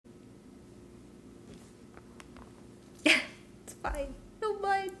fine. Don't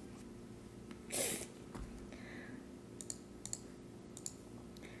mind.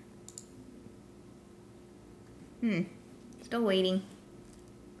 Still waiting.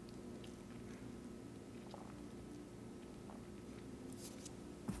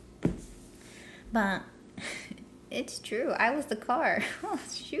 But it's true. I was the car. Oh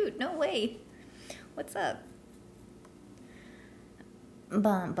shoot! No way. What's up?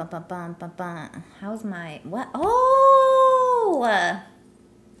 Bum bum bum bum bum bum. How's my what? Oh.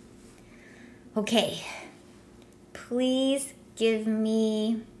 Okay. Please give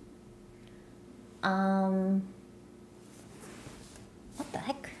me. What the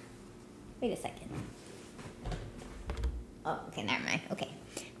heck? Wait a second. Oh, okay, never mind. Okay.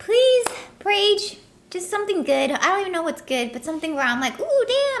 Please, Prage, just something good. I don't even know what's good, but something where I'm like, ooh,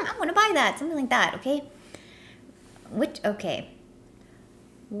 damn, I want to buy that. Something like that, okay? Okay.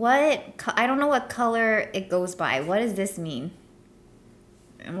 I don't know what color it goes by. What does this mean?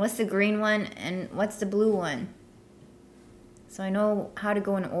 And what's the green one? And what's the blue one? So I know how to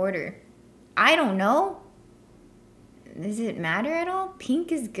go in order. I don't know. Does it matter at all?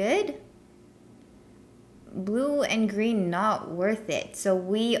 Pink is good. Blue and green not worth it. So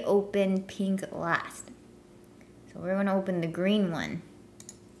we open pink last. So we're going to open the green one.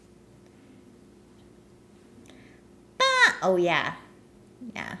 Ah! Oh yeah.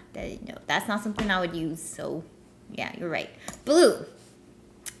 Yeah, no, that's not something I would use. So yeah, you're right. Blue.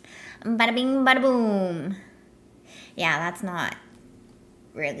 Bada bing, bada boom. Yeah, that's not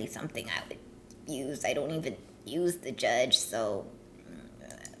really something I would use. I don't even use the judge, so...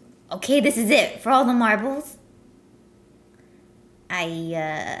 Okay, this is it for all the marbles.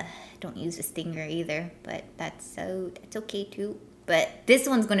 I don't use a stinger either, but that's okay too. But this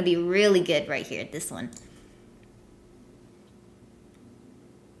one's going to be really good right here, this one.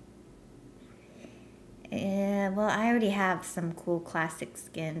 Yeah, well, I already have some cool classic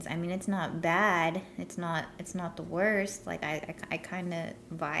skins. I mean, it's not bad. It's not the worst. Like I kind of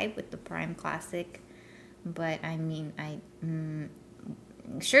vibe with the Prime Classic, but I mean,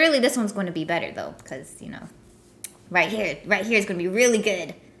 surely this one's going to be better though, because you know, right here is going to be really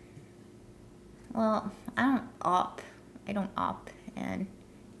good. Well, I don't op, and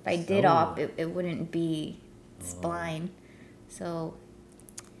if I did op, it wouldn't be spline. So.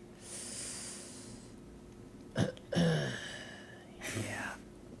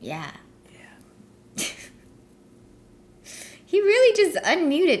 Yeah. He really just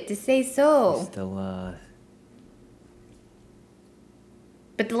unmuted to say so. Still,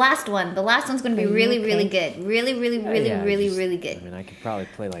 But the last one's going to be really good. Really good. I mean, I could probably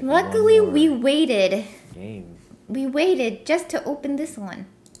play like. Luckily, we waited. Game. We waited just to open this one.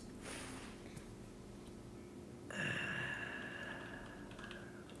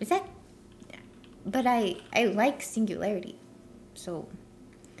 Is that? But I like Singularity, so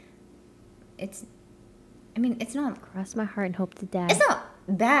it's. I mean, it's not. Cross my heart and hope to die. It's not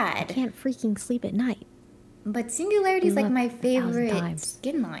bad. I can't freaking sleep at night. But Singularity is like my favorite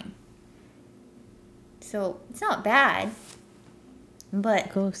skin line. So it's not bad.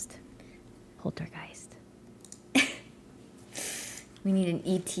 But Ghost, Poltergeist. We need an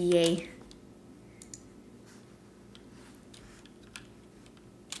ETA.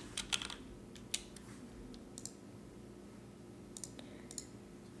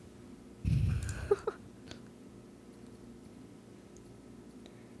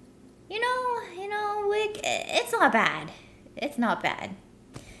 It's not bad. It's not bad.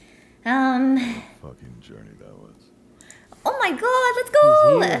 Fucking journey that was. Oh my god, let's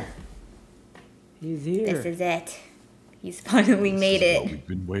go! He's here. This is it. He's finally made it. What we've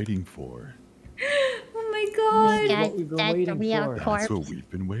been waiting for. Oh my god. That's what we've been waiting for. That's what we've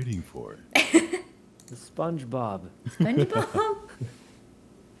been waiting for. The SpongeBob. SpongeBob?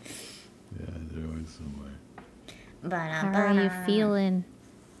 Yeah, there was somewhere. How are you feeling?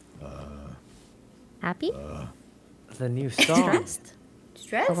 Happy? The new song.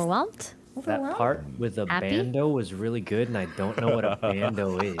 Stressed? Overwhelmed? That part with the bando was really good, and I don't know what a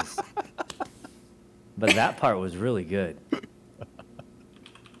bando is. But that part was really good.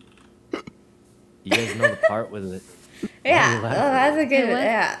 You guys know the part with it? Yeah, oh, that's a good one.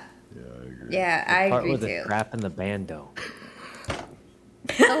 Yeah. Yeah, I agree. Yeah, I agree too. The part with the trap and the bando.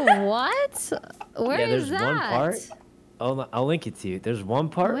 Oh, what? Where is that? One part. Oh, I'll link it to you. There's one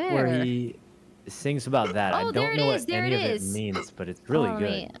part where he sings about that. I don't know what any of it means, but it's really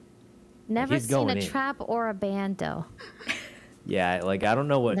good. Never seen a trap or a bando. Yeah, like I don't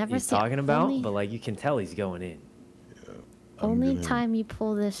know what he's talking about, but like you can tell he's going in. Yeah, only time you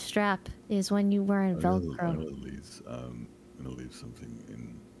pull this strap is when you wear Velcro. I'm gonna leave something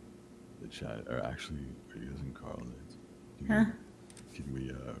in the chat, or actually, are you using Carl? Huh? Can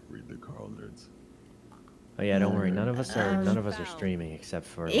we read the Carl nerds? Oh yeah, don't worry. None of us are streaming except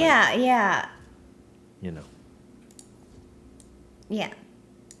for like, Yeah. you know. Yeah.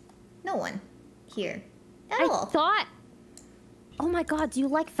 No one here. At I all. thought. Oh my god, do you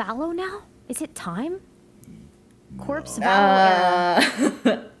like Valo now? Is it time? Corpse Valo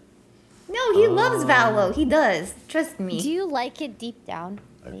era. No, he loves Valo. He does. Trust me. Do you like it deep down?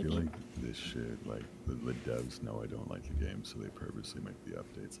 I feel like this shit, like the devs know I don't like the game, so they purposely make the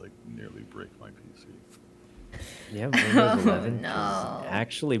updates like nearly break my PC. Yeah, Windows 11 no.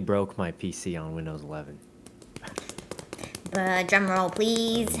 actually broke my PC on Windows 11. Drum roll,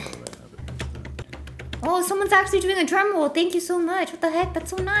 please. Oh, someone's actually doing a drum roll. Thank you so much. What the heck? That's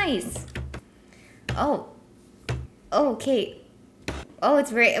so nice. Oh. Okay. Oh,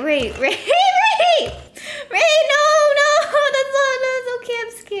 it's Ray. Ray, no, that's okay.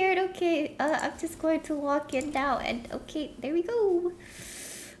 I'm scared. Okay, I'm just going to walk in now. And okay, there we go.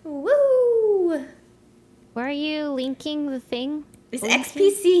 Woo! Where are you linking the thing? Is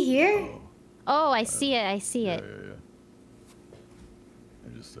XPC here? Oh, I see it. I see it. Yeah. I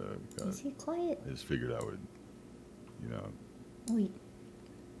just Is he quiet? I just figured I would, you know, Wait.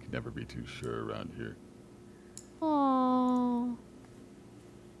 could never be too sure around here. Oh.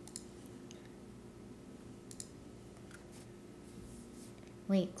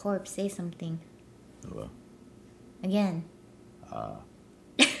 Wait, Corpse, say something. Hello. Again.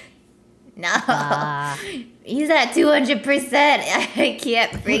 No. He's at 200%. I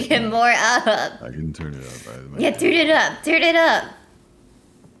can't bring him more up. I can turn it up. Yeah, turn it up. Turn it up.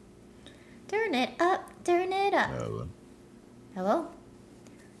 Turn it up. Turn it up. Hello. Hello?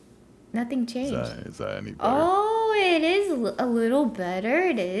 Nothing changed. Is that any better? Oh, it is a little better.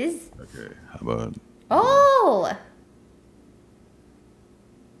 It is. Okay. How about? Oh!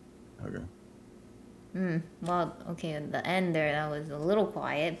 Okay. Well, okay, at the end there, that was a little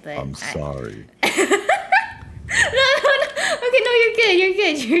quiet, but... I'm sorry. No. Okay, no,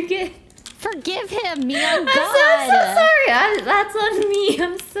 you're good. Forgive him, Miyoung. I'm so sorry. That's on me.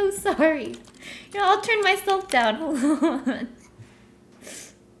 I'm so sorry. I'll turn myself down. Hold on.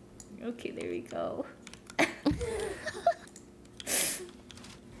 Okay, there we go.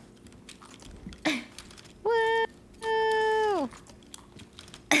 Woo!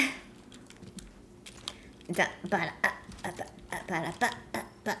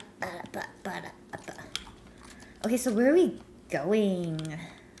 Okay, so where are we going?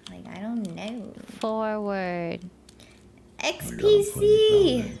 Like, I don't know. Forward.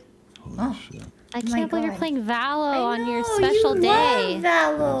 XPC! Holy shit. I can't believe you're playing Valo on your know, special you day. Love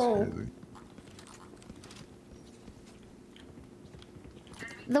That's Valo. crazy.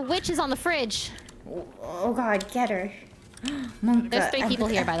 The witch is on the fridge. Oh god, get her. Monka. There's 3 people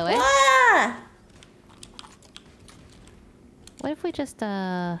here, by the way. Ah! What if we just, you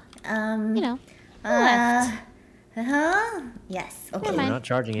know, Huh? Yes. Okay. We're not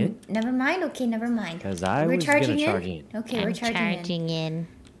charging in? Never mind. Okay, never mind. Because I We're was charging gonna in? charge in. Okay, we're charging in.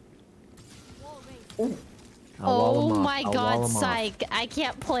 in. I'll wall Oh 'em off. my I'll wall god, 'em off. Psych. I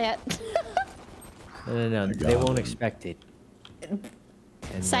can't plant. No. They won't expect it. And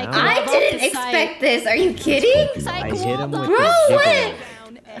Psych, now I didn't expect this. Are you kidding? Psych, I hit him with Bro, the jiggle. what?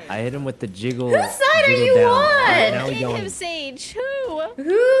 I hit him with the jiggle. Whose side are jiggle you down. on? Now we Give going. him Sage. Who?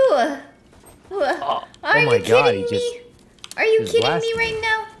 Who? Oh Are my you god, kidding he me? just. Are you just kidding me blasted right me.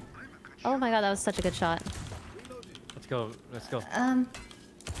 now? Oh my god, that was such a good shot. Let's go. Let's go. I'm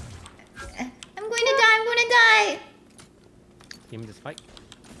going to die. I'm going to die. Give me the spike.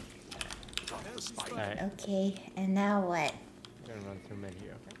 Alright. Okay, and now what? I'm gonna run through mid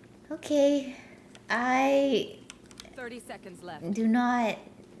here. Okay, I 30 seconds left. do not.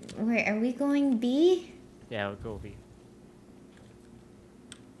 Where are we going? B? Yeah, we'll go B.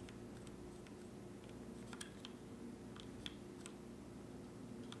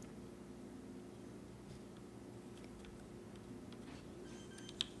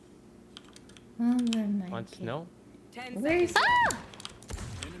 Oh, where am I? Once, Okay. no? 10 Where's? seconds. Ah!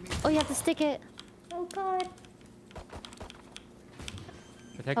 Oh, you have to stick it. Oh God.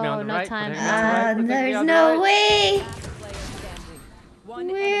 Protect me on the no right. time. Protect me on the right. Protect me There's on the no right. way. Last player standing. One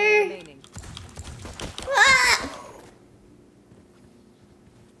Where? enemy remaining. Ah!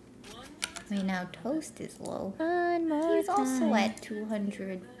 Wait, now Toast is low. One more He's also time. at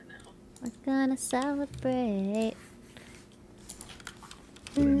 200. We're gonna celebrate.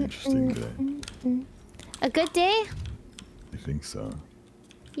 What an interesting day. A good day? I think so.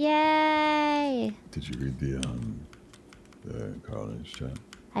 Yay! Did you read the Carlin's chat?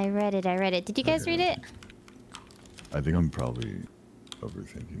 I read it. Did you guys Okay. read it? I think I'm probably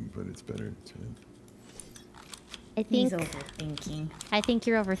overthinking, but it's better to. I think. He's overthinking. I think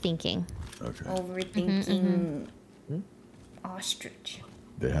you're overthinking. Okay. Overthinking. Ostrich.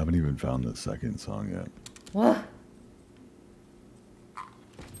 They haven't even found the second song yet. What?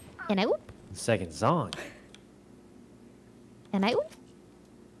 And I whoop. Second song. And I whoop.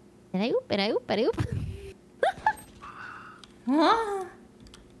 And I whoop. And I whoop. And I whoop. Huh?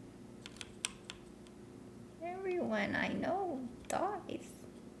 Everyone I know dies.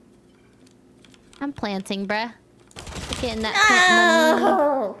 I'm planting, bruh. Getting that plant money.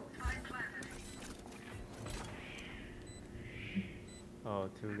 No! Oh,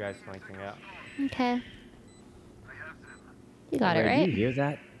 two guys flanking out. Okay. You got it, Wait, right? Do you hear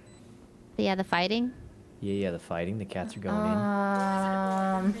that? Yeah, the fighting. Yeah, the fighting. The cats are going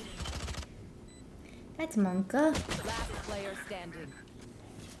in. That's Monka. Last player standing.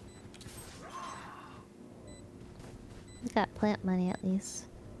 We got plant money at least.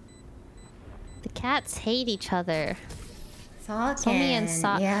 The cats hate each other. Socken. and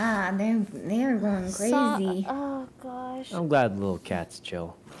Sock. Yeah, they're going crazy. Oh gosh. I'm glad little cats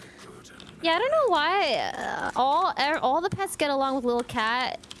chill. Yeah, I don't know why all the pets get along with little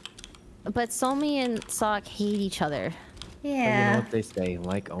cat, but Somi and Sock hate each other. But you know Yeah. what they say,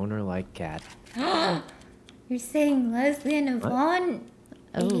 like owner, like cat. You're saying Leslie and Yvonne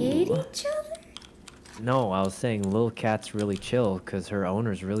hate each other? No, I was saying little cat's really chill because her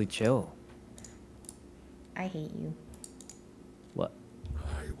owner's really chill. I hate you. What?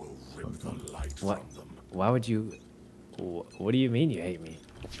 I will rip the light What? from them. Why would you? What do you mean you hate me?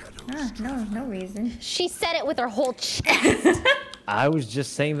 No reason. She said it with her whole chest. I was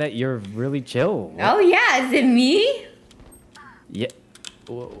just saying that you're really chill. What? Oh yeah, is it me? Yeah.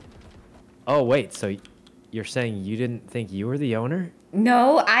 Whoa. Oh wait, so you're saying you didn't think you were the owner?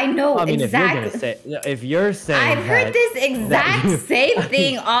 No, I know I mean, exactly. if you're saying, I've heard this exact same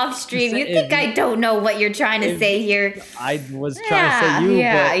thing off stream. You think I don't know what you're trying to say here? I was trying to say you,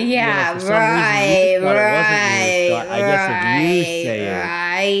 but you know, for some right, reason you thought it wasn't you. So I guess if you say it,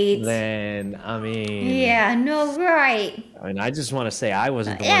 right. then I mean, Yeah, no, right. I mean, I just want to say I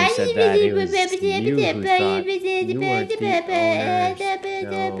wasn't the one who said that. It was you who thought you weren't the owners.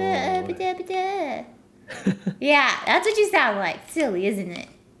 Yeah, that's what you sound like. Silly, isn't it?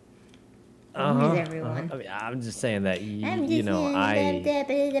 Who's everyone? I mean, I'm just saying that I'm you just know, I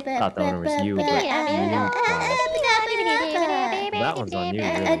thought the owner was you, but that one's on you.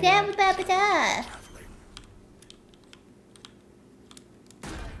 Really.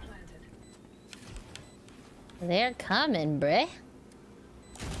 They're coming, bruh.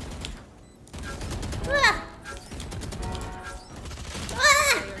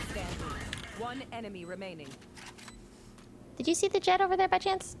 Player standing. One enemy remaining. Did you see the jet over there by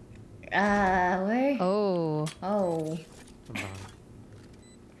chance? Where? Oh. Oh.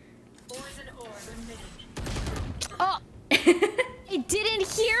 Oh! I didn't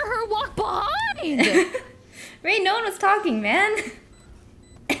hear her walk behind! Ray, no one was talking, man.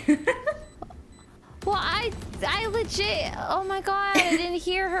 Well, I legit... Oh my god, I didn't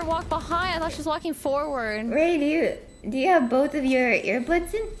hear her walk behind. I thought she was walking forward. Ray, do you have both of your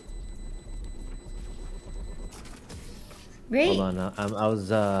earbuds in? Ray? Hold on, I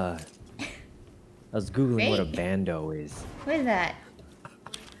was googling what a Ray? bando is. What is that?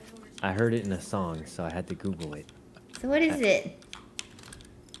 I heard it in a song, so I had to Google it. So what is it?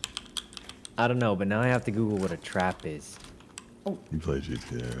 I don't know, but now I have to Google what a trap is. You play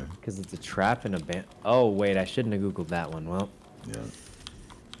GTA, right? Because it's a trap in a band. Oh, wait, I shouldn't have Googled that one. Well, Yeah.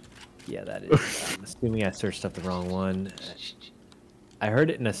 yeah, that is. I'm assuming I searched up the wrong one. I heard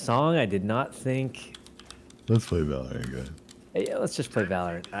it in a song. I did not think. Let's play Valorant, guys. Hey, yeah, let's just play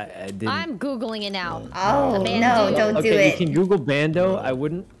Valorant. I didn't. I'm Googling it now. Oh, Bando. no, don't do Okay, it. you can Google Bando. I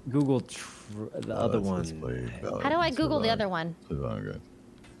wouldn't Google the other Let's one. play Valorant. How do I Let's play Google the Valorant. other one? Play Valorant, guys.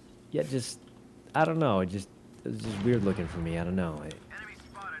 Yeah, just. I don't know. It was just weird looking for me. I don't know.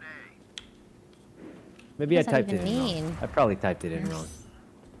 Maybe I What does that typed it even in mean? wrong. I probably typed it in wrong.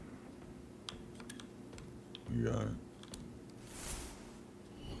 You got it.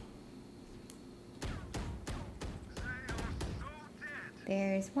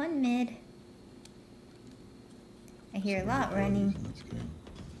 There's one mid. I hear a lot running. Let's go.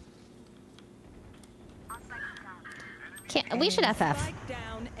 We should FF. Strike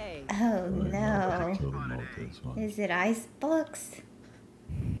down A. Oh no. Kill them all with this one. Is it Icebox?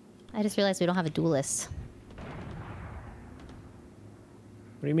 I just realized we don't have a duelist.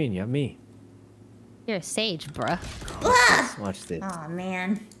 What do you mean? You have me. You're a sage, bruh. Ah! Watch this. Oh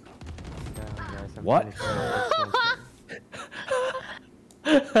man. What? What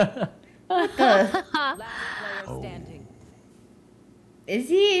the? Last player standing. Is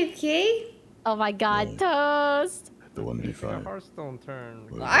he okay? Oh my god, Toast. The 1v5. Hearthstone turn.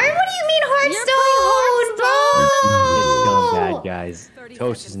 What do you mean Hearthstone, bro? It's going bad, guys.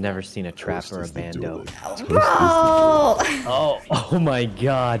 Toast has never seen a trap or a bando. Bro! Oh my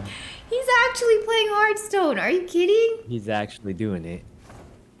god. He's actually playing Hearthstone. Are you kidding? He's actually doing it.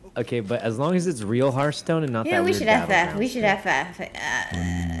 Okay, but as long as it's real Hearthstone and not that Yeah, we weird should FF. battleground We should shit.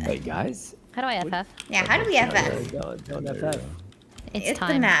 FF. Wait, guys? How do I FF? Yeah, how do we FF? Don't FF. It's the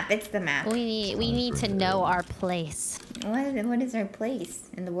time. map. It's the map. We need to know our place. What is our place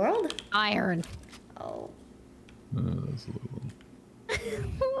in the world? Iron. Oh. That's a little...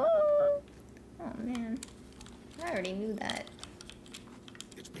 Oh man, I already knew that.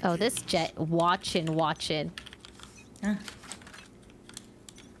 Oh, this jet watching. Huh.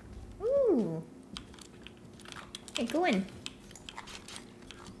 Ooh. Hey, go in.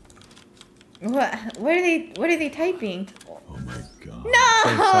 What are they typing? Oh my god. No!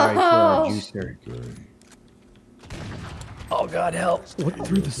 Say sorry to our juicer. Good. Oh god, help. What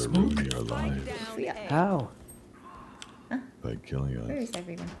through the They're smoke? ruining our lives Yeah. How? by killing Where us. is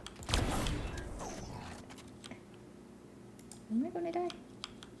everyone? Am I gonna die?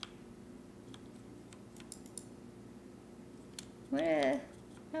 What?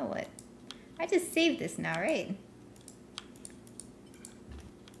 Now what? I just saved this now, right?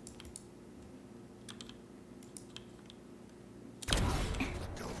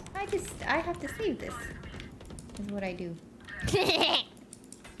 I have to save this. Is what I do. Okay,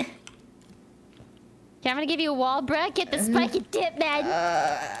 I'm gonna give you a wall, bruh. Get the spiky dip, man.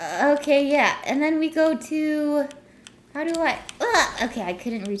 Okay, yeah. And then we go to... How do I... okay, I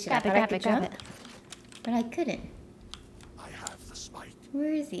couldn't reach it. Grab I it, thought I grab could it, grab jump, it. but I couldn't. I have the spike.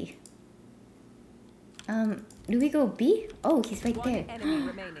 Where is he? Do we go B? Oh, he's right One there. enemy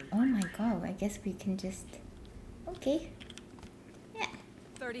remaining. Oh my god, I guess we can just... Okay. Yeah.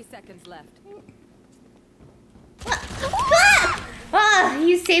 30 seconds left. Ah!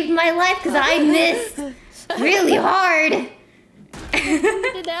 You saved my life because I missed really hard.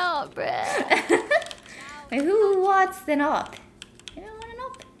 Get out, bruh. Wait, who wants an op? You don't want an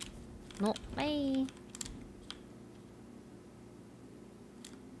op? Nope, bye.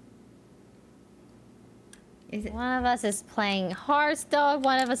 Is it? One of us is playing Hearthstone,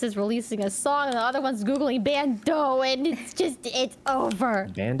 one of us is releasing a song, and the other one's Googling Bando, and it's over.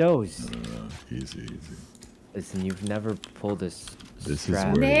 Bandos. Easy. Listen, you've never pulled this This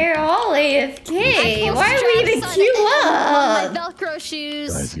strap. is where... They're all AFK. Why are we even queue On up? my Velcro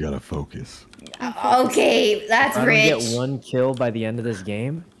shoes. Guys, you gotta focus. Okay, that's If I don't rich. get one kill by the end of this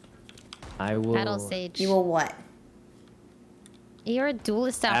game, I will... Battle Sage. You will what? You're a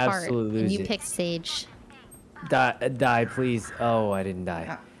duelist at heart, Absolutely and lose you it. picked Sage. Die, please. Oh, I didn't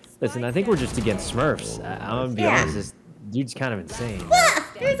die. Listen, I think we're just against Smurfs. I'm gonna be Yeah. honest, this dude's kind of insane. Ah,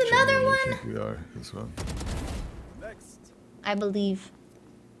 there's another I one. think we are as well. I believe.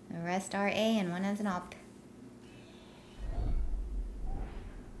 The rest are A and one has an op.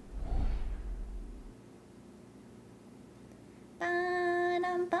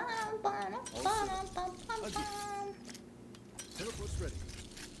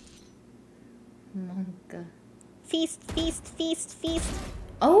 Monka. Feast, feast, feast, feast.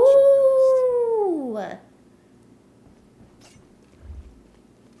 Oh!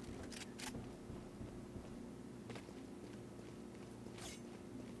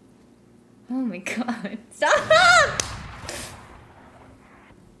 Oh my god. Stop!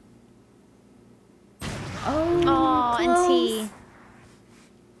 Oh, Oh, and close. T.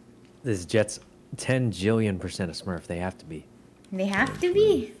 This Jet's 10 jillion % a Smurf. They have to be. They have to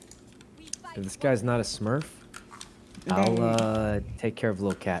be. If this guy's not a Smurf, Then- I'll take care of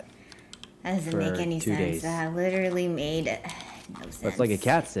little cat. That doesn't for make any 2 sense. days. That literally made no sense. That's like a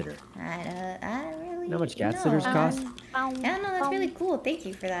cat sitter. I don't really. You know how much cat know. sitters cost? Yeah, no, that's really cool. Thank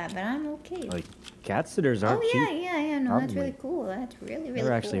you for that, but I'm okay. Like, cat sitters aren't Oh yeah, cheap. yeah. No, that's Probably. really cool. That's really Never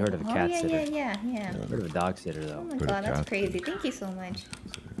cool. actually heard of a cat oh, yeah, sitter. Yeah. Heard of a dog sitter Oh though. my Heard of god, that's cat crazy. sitter. Thank you so much.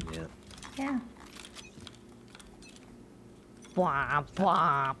 Yeah. Yeah. Bwah,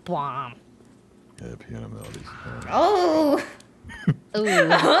 bwah, bwah. Yeah, piano melodies. Oh! Ooh.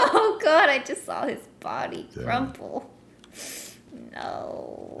 Oh god, I just saw his body Damn. crumple. I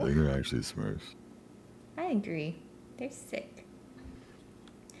No. think they're actually Smurfs. I agree. They're sick.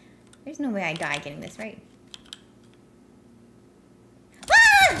 There's no way I die getting this right.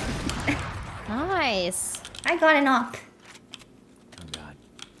 Ah! Nice. I got an op. Oh god.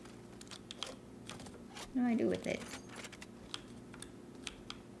 What do I do with it?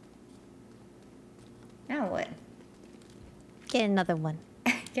 Now what? Get another one.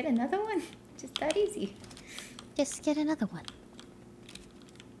 Get another one? Just that easy. Just get another one.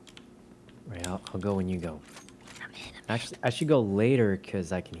 Right, I'll go when you go. Actually, I should go later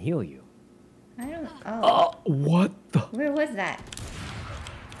because I can heal you. I don't. Oh. Oh, what the? Where was that?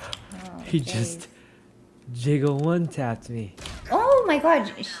 Oh, He just jiggle one tapped me. Oh my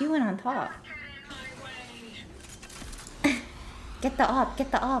god, she went on top. Get the op,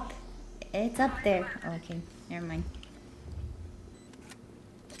 get the op. It's up there. Oh, okay, never mind.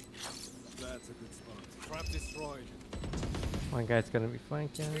 That's a good spot. Trap destroyed. One guy's gonna be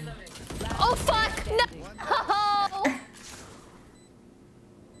flanking. Oh fuck! No!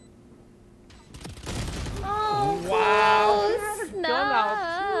 Oh, Wow! no!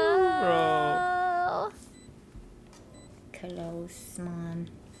 Bro. Close, man.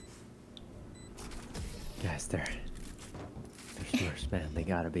 Guys, they're smurfs, man. They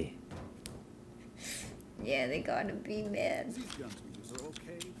gotta be. Yeah, they gotta be, man.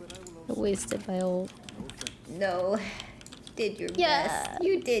 I wasted my ult. No. Did your best.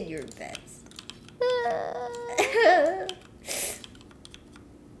 You did your best.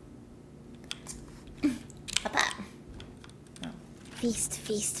 Papa. Oh. Feast,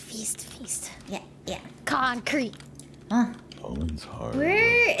 feast, feast, feast. Yeah. Concrete. Huh? Owen's hard.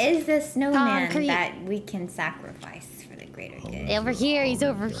 Where is the snowman Concrete. that we can sacrifice for the greater good? Over here, he's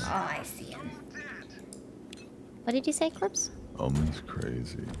over. Oh, I see him. What did you say, Corpse? Owen's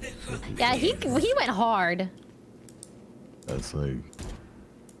crazy. Yeah, he went hard. That's like,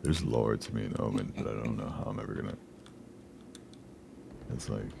 there's lore to me in Omen, but I don't know how I'm ever gonna. It's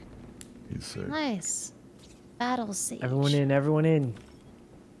like, he's sick. Nice. Battle sage. Everyone in, everyone in.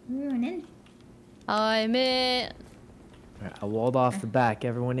 Everyone in. I'm in. Right, I walled off the back.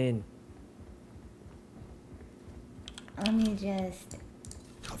 Everyone in. Let me just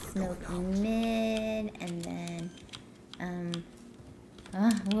smoke mid and then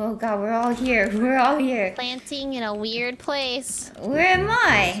oh god, we're all here. We're all here. Planting in a weird place. Where am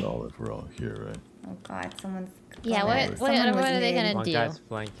That's I? all if we're all here, right? Oh god, someone's Yeah, what someone was are they mid. gonna One do? guy's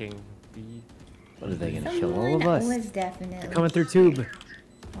flanking B. What are they gonna kill all Someone of us? was definitely Coming through tube.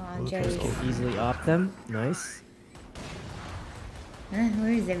 Oh, Joey's. Easily off them. Nice.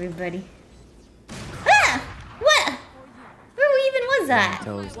 Where is everybody? Ah! What? Where even was that?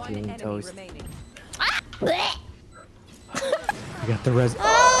 Toast, One doing enemy toast. remaining. Blech. We got the res.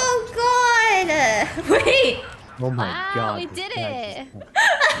 Oh god! Wait! Oh my Wow, god. we this did guy it. just-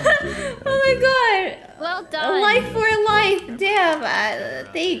 Oh my god! Well A done. life for a life! Damn!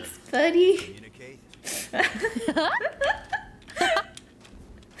 Thanks, buddy.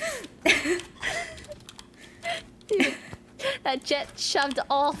 That jet shoved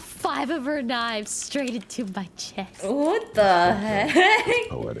all 5 of her knives straight into my chest. What the heck?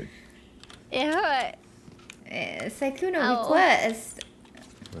 Poetic. Yeah. Sykkuno Ow. request.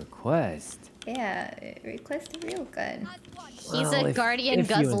 Request. Yeah, request a real gun. He's Well, a guardian if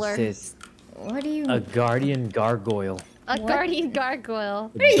guzzler. You insist, What do you? a guardian gargoyle. A What? guardian gargoyle.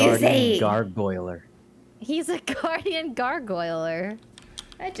 What are you Guardian saying? gargoyler. He's a guardian gargoyler.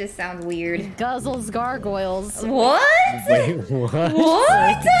 That just sounds weird. Guzzles gargoyles. What? Wait, what?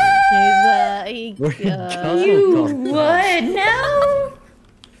 What? He Where did guzzle You come from? what now?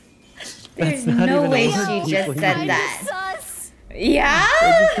 There's not no even a way word she people just use. said I'm that. sus. Yeah?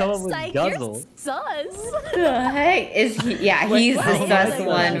 Where'd you come up with Like, guzzle? you're sus. The heck is he? Yeah, he's the What? sus Like,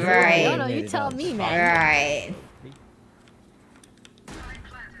 one, no, right? no, you tell me, man. Right.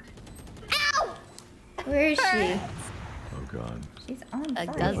 Ow! Where is she? Oh god. She's on A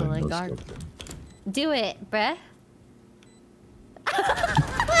fire. guzzle. No guard. scope then. Do it, bruh.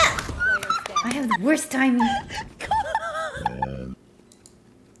 I have the worst timing. Man.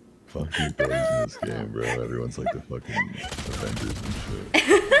 Fucking plays in this game, bro. Everyone's like the fucking Avengers and shit.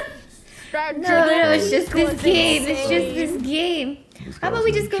 No, it's just this game. It's just this game. This How about guy's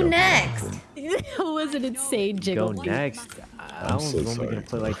we gonna just go jump next? on It was an insane jiggle. Go next. I was so only sorry. gonna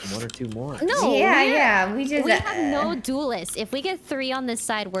play like 1 or 2 more. No, Yeah, we just. we have no duelists. If we get 3 on this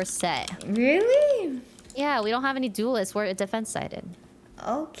side, we're set. Really? Yeah, we don't have any duelists. We're defense sided.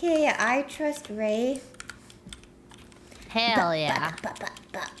 Okay, I trust Rae. Hell yeah.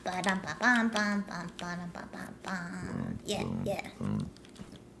 Yeah.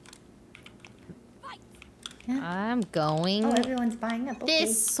 I'm going Oh, everyone's buying up. Okay.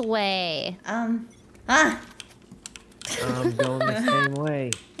 this way. I'm going the same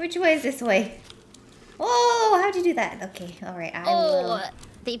way. Which way is this way? Oh, how'd you do that? Okay, all right. I Oh, will.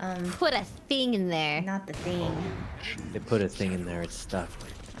 they put a thing in there. Not the thing. They put a thing in there. It's stuck.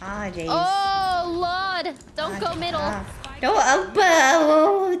 Ah, jeez. Oh, Lord. Don't go middle. Don't. I've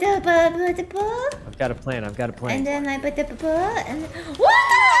got a plan. I've got a plan. And then I put the and what the heck?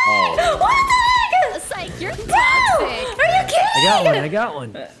 Oh. What the heck? It's like, you're Bro, toxic. are you I got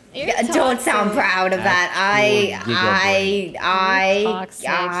one. Don't sound proud of that. Toxic. He's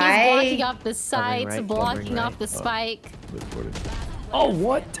blocking off the sights, right, blocking right. off the spike. Oh,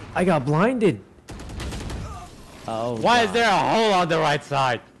 what? I got blinded. Oh. Why is there a hole on the right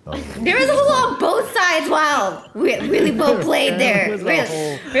side? There was a hole on both sides. Wow, really well played there.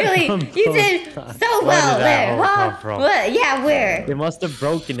 Really, you did so well there. Huh? What? Yeah, where? They must have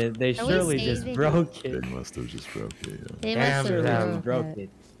broken it. They surely just broke it. They must have just broke it. Yeah. They Damn must have them. Broke it.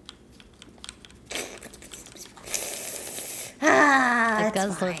 Ah, that's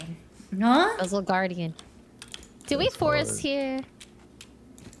Guzzler. fine. Huh? Guzzle Guardian. Do we force here?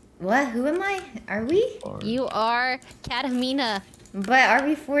 What? Who am I? Are we? You are kkatamina. But are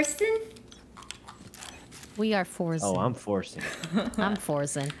we forcing? We are forcing. Oh, I'm forcing. I'm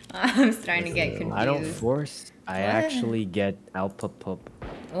forcing. I'm starting to get confused. I don't force. I actually get alpha pup.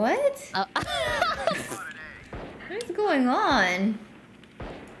 What? What's going on?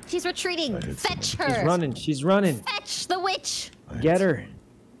 She's retreating. Fetch her. She's running. She's running. Fetch the witch. Get her.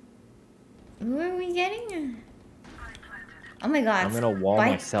 Who are we getting? Oh my god. I'm gonna wall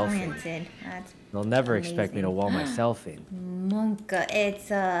spike myself in. planted. That's They'll never amazing. expect me to wall myself in. Monka. It's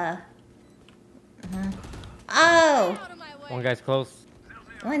Oh! One guy's close.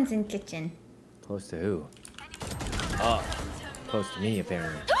 One's in kitchen. Close to who? Oh, close to me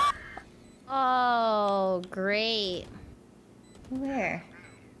apparently. Oh, great. Where?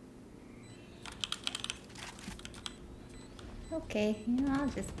 Okay, you know, I'll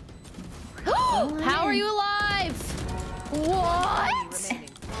just... How are you alive? What?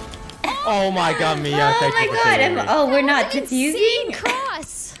 Oh my god, Miyoung. Oh Thank my you for god! saving me. Oh, we're not Insane defusing?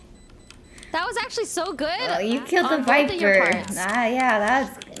 cross. That was actually so good. Oh, you killed the on both of your Viper. parts. Ah, yeah,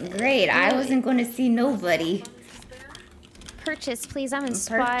 that's great. I wasn't going to see nobody. Purchase, please. I'm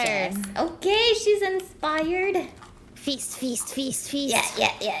inspired. Purchase. Okay, she's inspired. Feast, feast, feast, feast.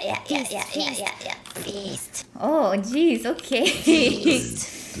 Yeah. Feast. Oh, jeez, okay.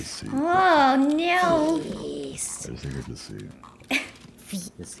 Deceit. Oh, no. Feast. I just think it's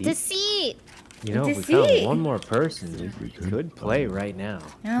deceit. Deceit. You know, if we Deceit. found one more person, we could play right now.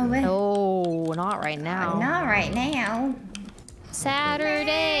 No, but No, not right now. not right now.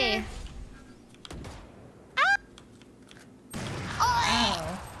 Saturday.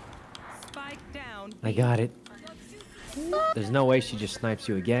 Oh. Spike down. I got it. There's no way she just snipes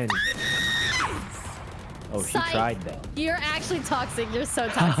you again. Oh, she Psych. tried though. You're actually toxic. You're so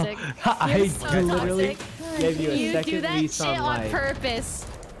toxic. I so literally gave you a You do second that lease shit on on life. purpose.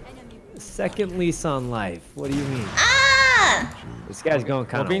 Second lease on life. What do you mean? Ah! This guy's going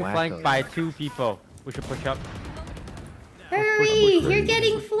We're kind of being wacko. flanked by 2 people. We should push up. Hurry! You're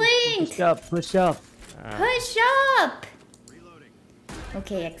getting flanked! Push up, push up. Push up!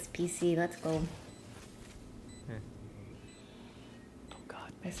 Okay, XPC, let's go. Oh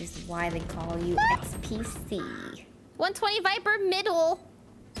god. This is why they call you XPC. 120 Viper middle.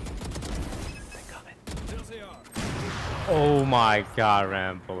 They're coming. Oh my god,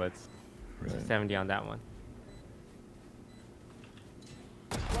 ram bullets. Right. 70 on that one.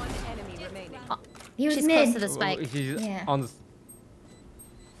 One enemy remaining. He was She's mid. close to the spike. She's Yeah. on the...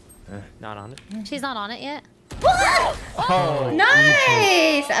 Not on it. She's not on it yet. Oh,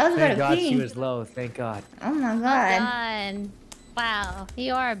 Nice! I was Thank about god to she pee. was low. Thank god. Oh my god. Done. Wow,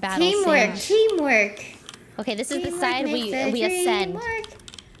 you are a battle Teamwork, sim. teamwork. Okay, this is the Teamwork side makes we the ascend. dream work.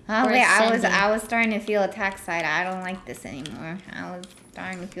 Oh We're wait, ascending. I was starting to feel attack side. I don't like this anymore. I was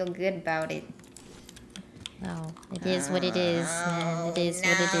starting to feel good about it. No, it is what it is, man. It is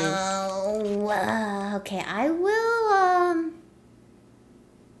what it is. Oh, okay, I will,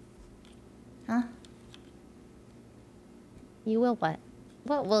 Huh? You will what?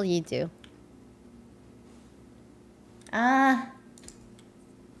 What will you do?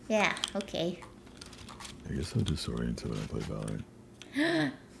 Yeah, okay. I guess I'm disoriented when I play Valorant.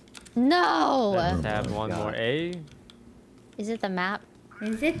 No! let's Oh have my one God. more A. Is it the map?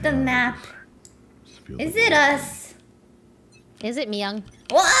 Is it the map? Just feel Is like it us? Is it Miyoung?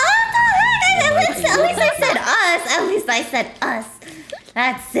 What the heck? At least I said us. At least I said us.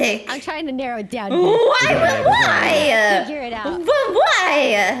 That's sick. I'm trying to narrow it down. Why? But why? Figure it out. But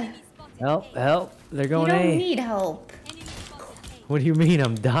why? Help, help. They're You going don't A. need help. What do you mean?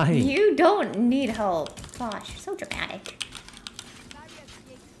 I'm dying. You don't need help. Gosh, you're so dramatic.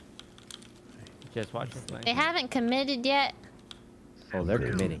 Just watch this line. They haven't committed yet. Oh, they're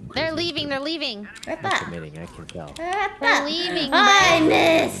committing. They're leaving. They're leaving. Right They're back. committing, I can tell. They're leaving, I bro.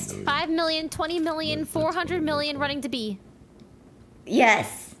 missed. 5 million, 20 million, 400 million running to B.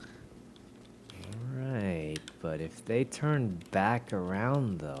 Yes. Alright, but if they turn back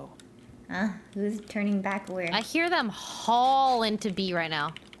around though. Who's turning back where? I hear them haul into B right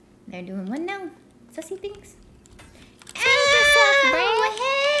now. They're doing what now? Sussy things? Yourself,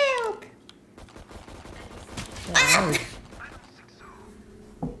 Help!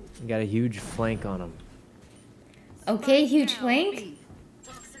 You got a huge flank on him. Okay, huge flank.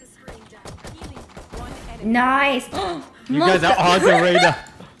 Nice. You guys are on the radar.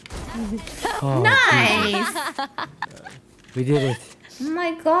 Nice. We did it. Oh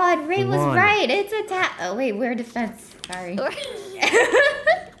my God, Rae was won. right. It's attack. Oh wait, we're defense. Sorry.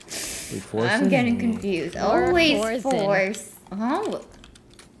 I'm getting confused. Always force. Oh.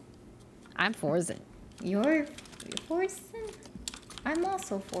 I'm forcing. You're forcing? I'm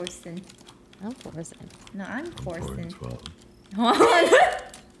also forcing. I'm forcing. No, I'm forcing. Well.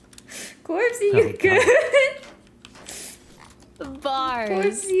 Corpse, you good? Bars.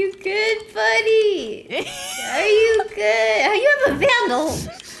 Corpse, you good, buddy? Are you good? Oh, you have a vandal.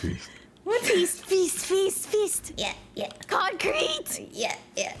 What? Feast. Yeah. Concrete. Yeah.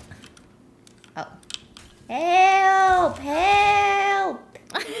 Oh. Help!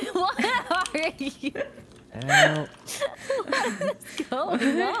 What are you? Help. What's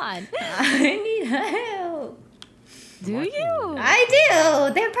going on? I need help. Do you? I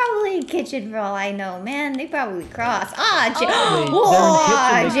do. They're probably in kitchen for all I know, man. They probably cross.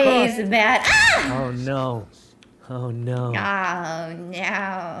 Jay's bad. Ah! Oh no. Oh no. Oh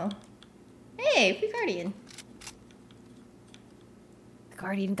no. Hey, free guardian.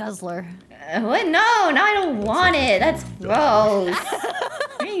 Guardian Guzzler. What? No, I don't want it. That's gross.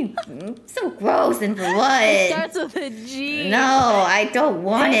 So gross and for what? It starts with a G. No, I don't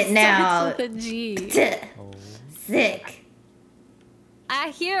want it now. Starts with a G. Sick. I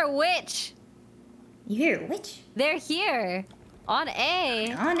hear a witch. You hear a witch? They're here. On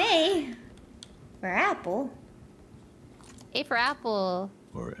A. On A. For apple. A for apple.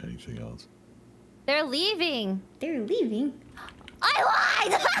 Or anything else. They're leaving. They're leaving. I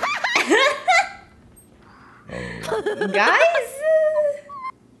lied! Guys?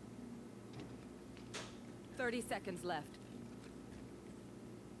 30 seconds left.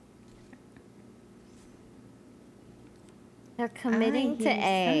 They're committing to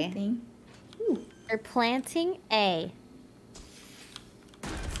A. Something. They're planting A.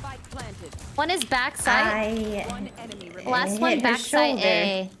 Spike planted. One is backside. One enemy remaining. Last one hit her backside shoulder.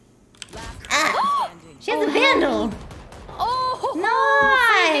 A. Ah! She has a vandal. Oh!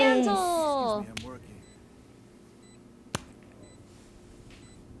 Nice. Vandal. I'm working.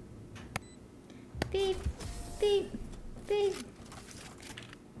 Beep.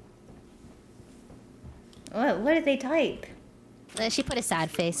 What did they type? She put a sad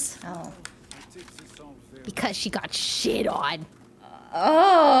face Oh. because she got shit on.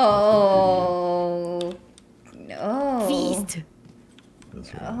 Oh. No. Feast.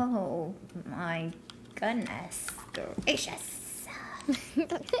 That's right. Oh my goodness gracious.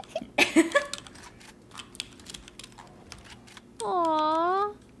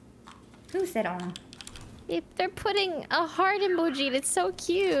 Aww. Who said on? They're putting a heart emoji and it's so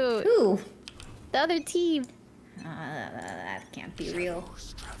cute. Who? The other team. That can't be real.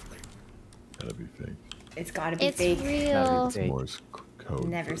 Gotta be fake. It's gotta be It's fake. real. It's Morse code.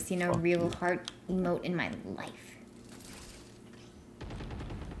 Never for seen a fuck real you. heart emote in my life.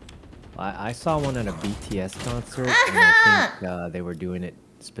 I saw one at a BTS concert, and I think they were doing it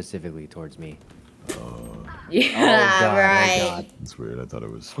specifically towards me. Yeah, God, right. Oh God. It's weird. I thought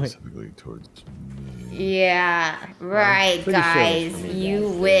it was specifically towards me. Yeah, right, pretty sure it was guys. for me, You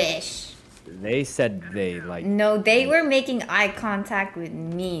guys. wish. They said they like. No, they were making eye contact with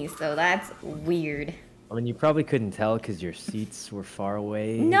me, so that's weird. I mean, you probably couldn't tell because your seats were far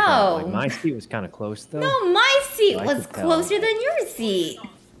away. but, No. like, my seat was kind of close though. No, my seat I was could tell. closer than your seat.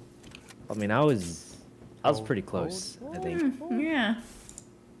 I mean, I was pretty close. I think. Yeah.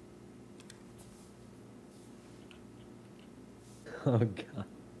 Oh God.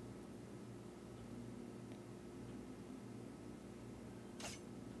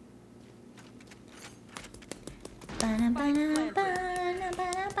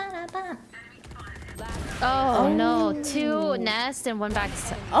 Oh, no. Two nest and one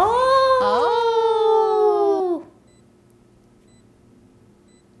backside. Oh.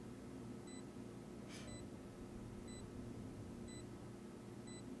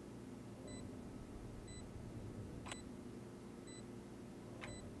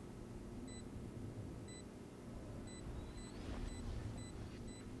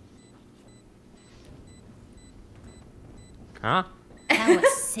 Huh? That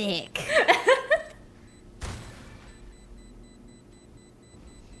was sick.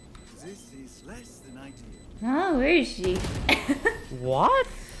 This is less than ideal. Oh, where is she? What?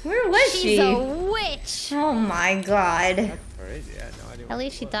 Where was she? She's a witch. Oh my god. That's crazy. I had no idea. At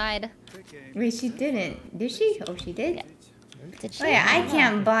least she died. Wait, she didn't. Did she? Oh, she did? Yeah. Did she? Oh yeah, I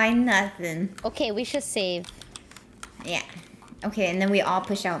can't buy nothing. Okay, we should save. Yeah. Okay, and then we all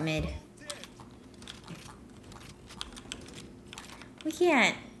push out mid. We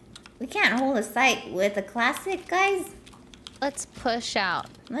can't hold a site with a classic, guys. Let's push out.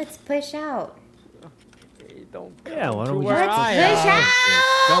 Let's push out. Hey, don't Yeah, why to don't we where just I Push am. out!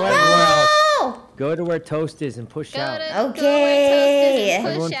 Go everywhere else. Go! go to where Toast is and push out. Okay.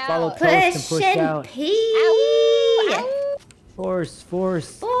 Everyone Push follow out. Toast and Push push and out. pee. Ow! Force.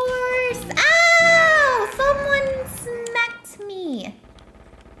 Force. Ow! Someone smacked me.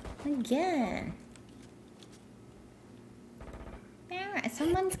 Again. Alright,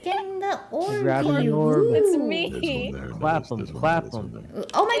 someone's getting the orb. Grabbing the orb. Woo. It's There's me. one there. Clap There's 'em, one clap there, there's 'em. one there.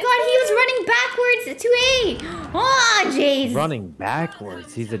 Oh my god, he was running backwards to A! Oh, jeez. Running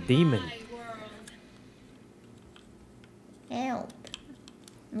backwards. He's a demon. Help.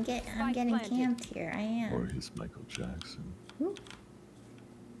 I'm getting camped here. I Or am. he's Michael Jackson.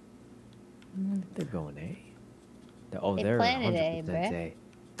 They're going A. Oh, They they're planted 100% A, A.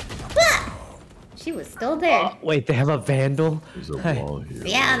 She was still there. Oh, wait, they have a vandal? There's a wall here.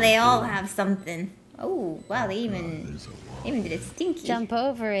 Yeah, they all have something. Oh, wow, they even There's a wall. did it stinky. Jump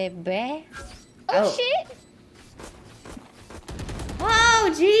over it, bruh. Oh. Oh, shit. Oh,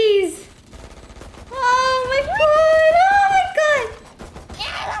 jeez. Oh my god. Oh my god.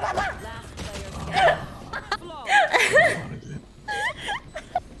 Wanted it.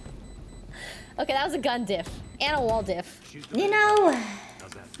 Okay, that was a gun diff. And a wall diff. You know,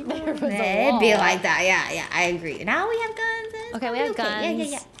 There was a it'd be wall. like that. Yeah, I agree. Now we have guns. and it's Okay, we gonna have be okay.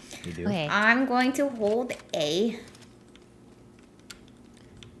 Yeah. guns. You do? Okay. I'm going to hold A.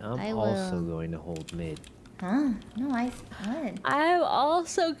 I'm I also will. going to hold mid. Huh? No, I what? I'm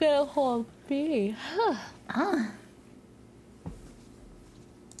also gonna hold B. Huh?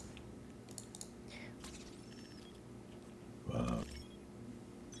 Wow.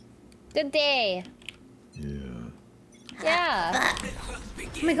 Good day. Yeah. Yeah.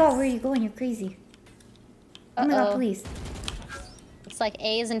 Oh my god, where are you going? You're crazy. Oh my god, Uh-oh. please. It's like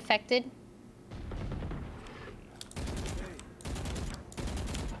A is infected.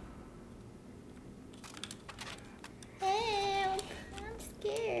 Help! I'm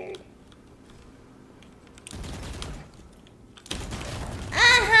scared.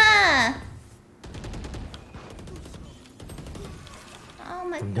 Aha! Oh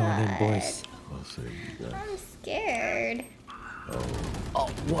my I'm god. going in, boys. I'll save you guys. I'm scared. Oh,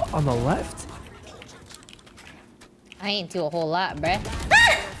 what? On the left? I ain't do a whole lot, bruh.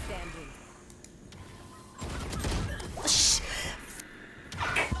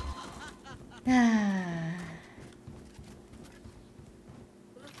 Ah.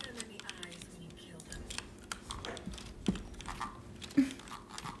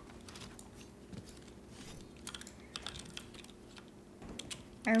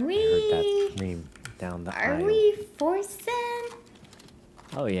 Are I heard that we? scream down the Are aisle. we forcing?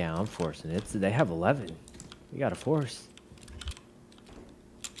 Oh yeah, I'm forcing it. They have 11. We gotta force.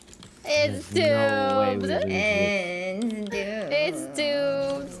 It's There's no way we doomed. lose it. And doomed. It's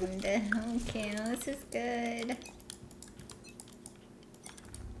doomed. Okay, no, this is good.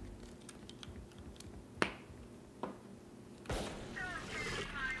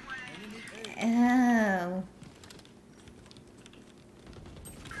 Oh.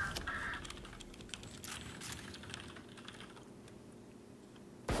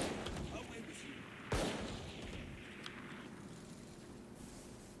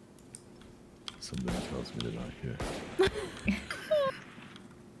 Something tells me they're not here.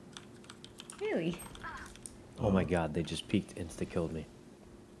 Really? Oh my god, they just peeked, insta-killed me.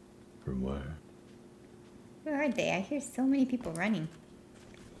 From where? Where are they? I hear so many people running.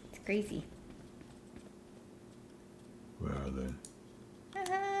 It's crazy. Where are they?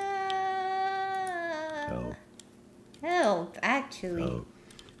 Help. Help, actually. Help.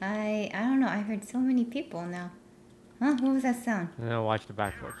 I don't know. I heard so many people now. Huh? What was that sound? No, watch the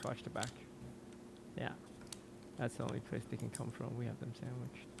back, folks. Watch the back. Yeah. That's the only place they can come from. We have them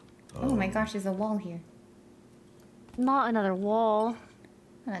sandwiched. Oh my gosh, there's a wall here. Not another wall.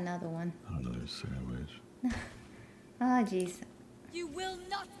 Another one. Another sandwich. Oh, jeez. You will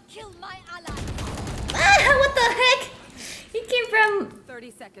not kill my ally. Ah, what the heck? He came from...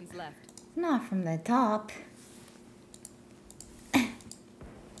 30 seconds left. Not from the top.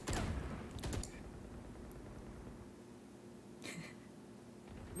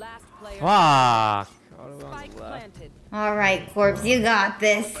 Last player. Fuck! Spike planted. Alright, Corpse, you got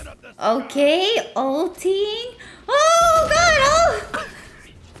this. Okay, ulting. Oh, God! Oh!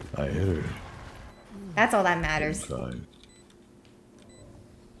 I hit her. That's all that matters. Inside.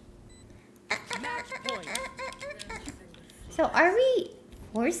 So are we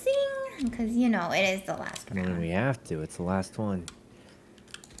forcing? Because, you know, it is the last I mean, round. we have to. It's the last one.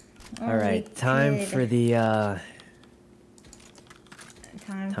 Oh, All right, we time did. for the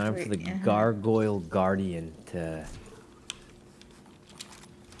Time for the gargoyle guardian to.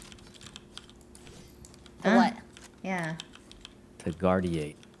 What? Yeah. To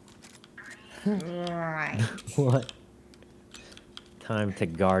guardiate. Right. What? Time to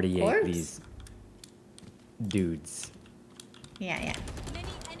guardiate Corpse? these dudes. Yeah. Many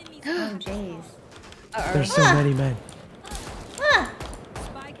enemies. Oh, jeez. There's so many men. Ah!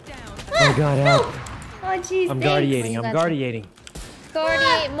 Spike down. Oh god, help! Oh, jeez. I'm thanks. guardiating. I'm guardiating.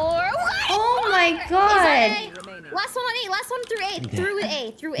 Guardiate more. What? Oh my god. Remaining. Last one on A. Last one through A. Through with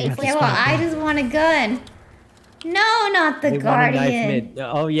A. Through A. Okay, well, I just want a gun. No, not the They want a knife guardian. mid.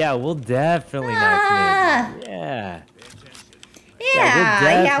 Oh yeah, we'll definitely Ah. knife mid. Yeah.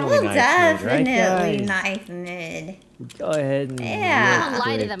 Yeah, we'll definitely definitely knife knife mid. Go ahead and Yeah. real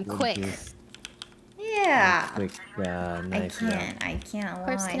Lie to quick, them we'll quick. just Yeah. Quick I knife. can't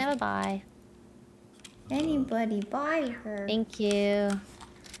Corpse can lie. never buy. Anybody buy her? Thank you.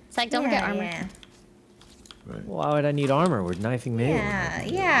 Psych, don't forget armor. Yeah. Right. Why would I need armor? We're knifing mid.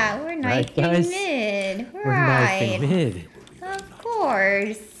 Yeah, we're Right, knifing guys? mid. We're Right. knifing mid. Of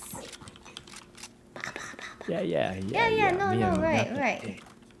course. Yeah. No, Miyoung, right, nothing. right.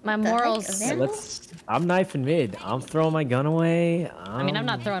 My The heck, morals. Vandal? I'm knifing mid. I'm throwing my gun away. I mean, I'm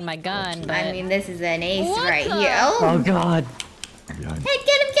not throwing my gun, but I mean, this is an ace What right the- here. Oh Oh, god. Behind. hey,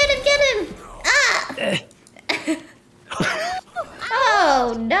 get him! Ah!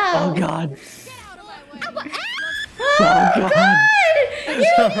 Oh, no. Oh god. Oh, God.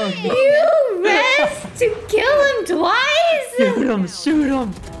 You rest to kill him twice? Shoot him! Shoot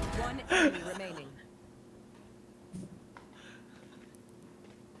him! One enemy remaining.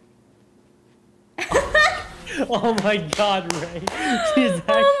 Oh my god, Ray. She's actually...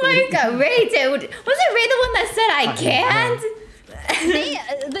 Oh my god, Ray did. Was it Ray the one that said I can't?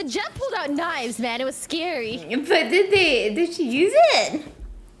 the jet pulled out knives, man. It was scary. But did she use it?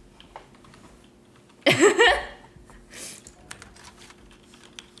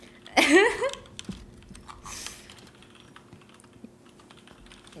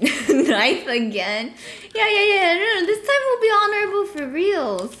 Knife again? Yeah. No, this time we'll be honorable for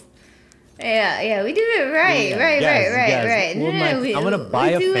reals. Yeah, we do it right, Yeah, guys, right. we'll No, knife- I'm gonna buy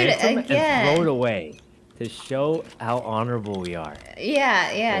a do it phantom and again. throw it away to show how honorable we are.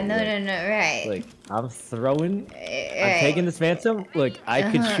 Yeah, no, right. Look, I'm throwing. I'm Right. taking this phantom. Look, I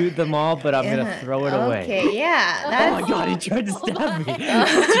could shoot them all, but I'm gonna throw it away. Okay, yeah. Oh That's my god, he tried to stab me. He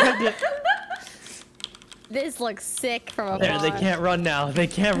tried to- This looks sick from afar. There, they can't run now. They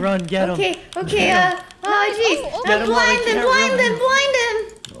can't run. Get them. okay. Oh, jeez. Get 'em while Blind they them. can't run.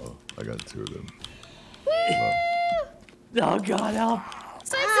 Oh, I got two of them. Oh god, help!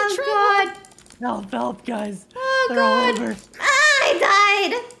 Signs of trouble. God. Help, guys! Oh, They're all God. over.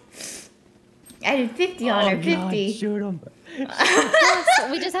 I died. I did 50 on her, God, 50. shoot them.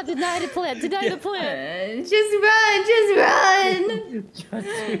 Yes, we just have to deny the plant. Deny the plant. Just run.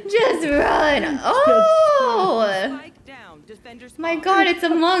 Just run. Oh. Spike down. Defenders. My god, it's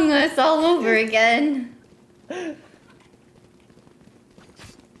Among Us all over again.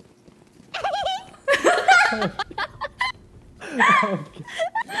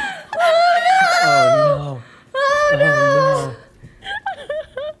 Oh no! Oh no!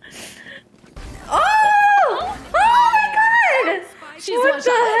 Oh! Oh my god! She's What one the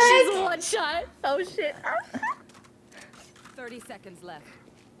shot. heck? She's one shot. Oh shit. 30 seconds left.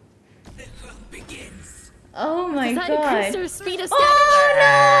 Oh my Decided god! Kristo's speed of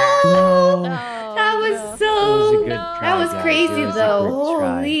Oh no! No! That was That was a so. good no. try, That was guys. crazy It was a though. good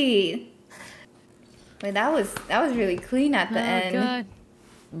try. Holy! Wait, that was really clean at the end. God.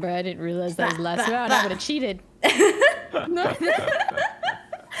 Bro, I didn't realize that was the last round. I would have cheated. No. Wait,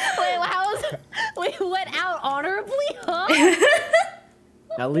 how was? We went out honorably, huh?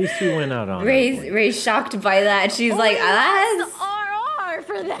 At least we went out on. Ray's shocked by that. She's like, That's ah. RR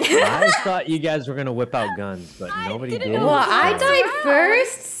for that. I thought you guys were gonna whip out guns, but nobody didn't did. know Well, was I the died round.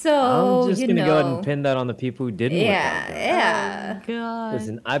 first, so I'm just you gonna know. go ahead and pin that on the people who didn't whip out guns. Yeah. God.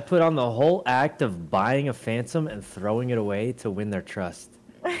 Listen, I put on the whole act of buying a phantom and throwing it away to win their trust.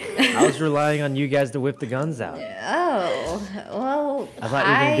 I was relying on you guys to whip the guns out. Oh, well, I thought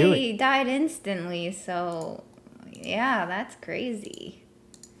you were gonna do it. died instantly, so yeah, that's crazy.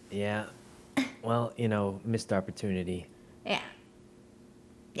 Yeah. Well, you know, missed opportunity. Yeah.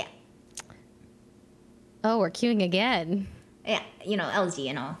 Oh, we're queuing again. Yeah, you know, LG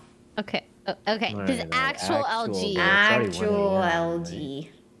and all. Okay. Okay. No, His no, no, actual LG. Actual right? LG.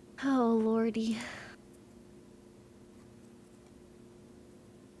 Oh lordy.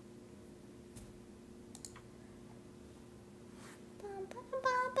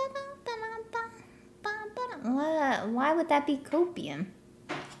 What? Why would that be copium?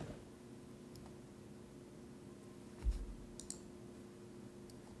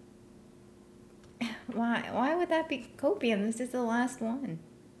 Why would that be copium? This is the last one.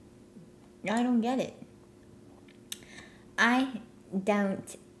 I don't get it. I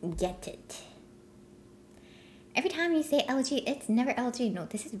don't get it. Every time you say LG, it's never LG. No,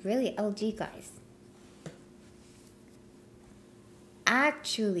 this is really LG, guys.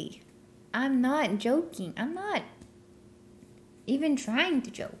 Actually, I'm not joking. I'm not even trying to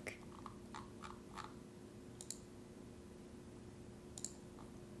joke.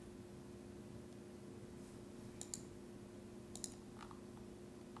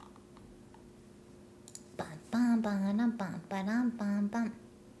 Bum, bum, bum, bum, bum, bum, bum.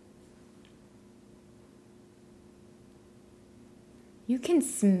 You can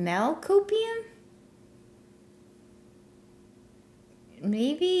smell copium?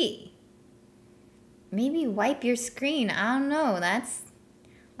 Maybe wipe your screen. I don't know.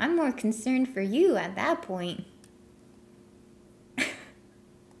 I'm more concerned for you at that point.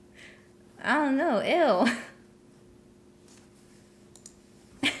 I don't know. Ew.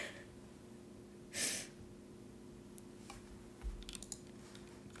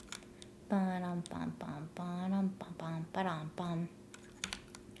 Ba-dum, bum, bum, ba-dum, bum, bum, ba-dum, bum.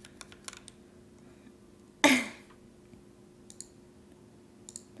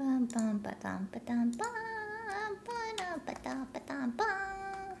 Bum, bum, ba-dum, ba-dum, bum, ba-dum, ba-dum, ba-dum, bum.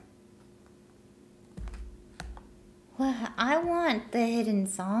 Well, I want the hidden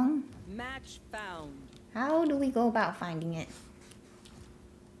song. Match found. How do we go about finding it?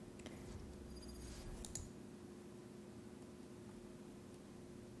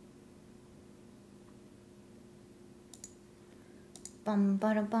 Bum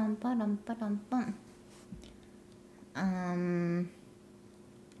ba bum ba bum.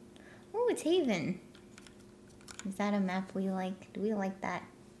 Oh, it's Haven. Is that a map we like? Do we like that?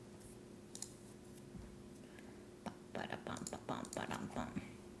 Bum bum bum.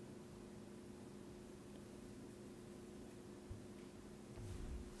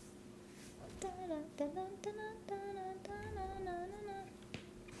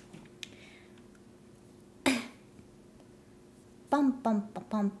 Bum bum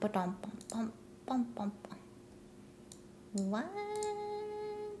bum bum bum bum bum bum bum. What?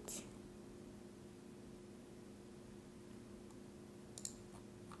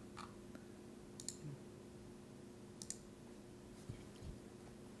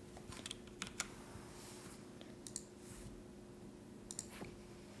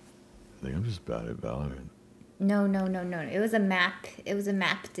 I think I'm just bad at Valorant. No. It was a map. It was a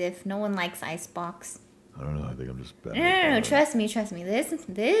map diff. No one likes Icebox. I don't know. I think I'm just bad. No. Trust me.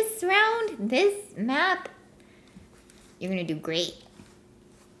 This round, this map, you're gonna do great.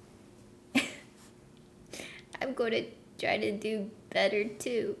 I'm gonna try to do better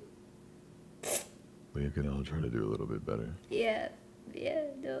too. We can all try to do a little bit better. Yeah,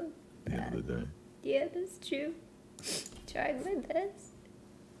 no. At the end of the day. Yeah, that's true. Trying my best.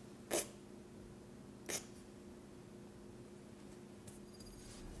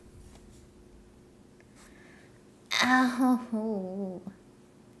 Ow,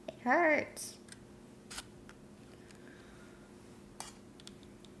 it hurts.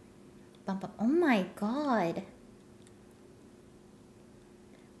 Bump up. Oh my god.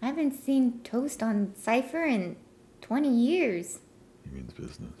 I haven't seen toast on Cypher in 20 years. He means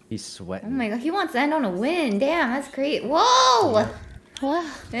business. He's sweating. Oh my god, he wants to end on a win. Damn, that's great. Whoa! What?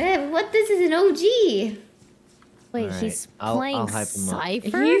 What? This is an OG. Wait, right, he's I'll playing hype him up.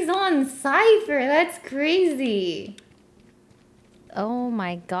 Cypher? He's on Cypher. That's crazy. Oh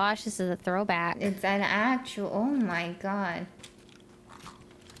my gosh, this is a throwback. It's an actual. Oh my god.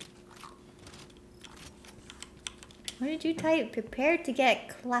 What did you type? Prepare to get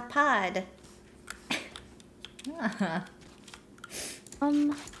clapped.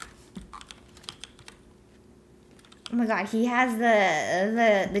 Oh my god, he has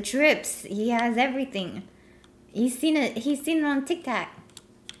the trips. He has everything. He's seen it on TikTok.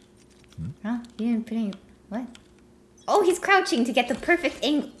 Huh? He didn't put any. What? Oh, he's crouching to get the perfect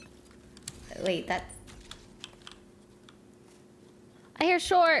angle. Wait, that's. I hear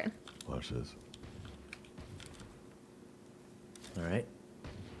short. Watch this. All right.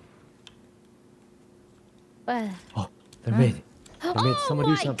 What? Oh, they're mid. They're mid. Someone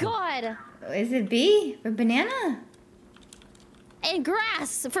do something. Oh my god! Is it B or banana? A. in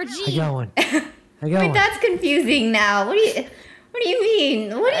grass for G. I got one. Wait, that's confusing now. What do you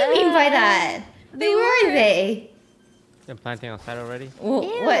mean? What do you mean by that? Where were they? They're planting outside already. Well,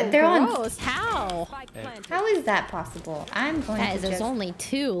 Ew, what? They're gross. on. How? How is that possible? I'm going Guys, to there's just... only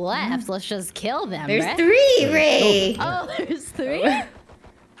 2 left. Let's just kill them. There's bruh. 3, Rae. Oh, there's 3. What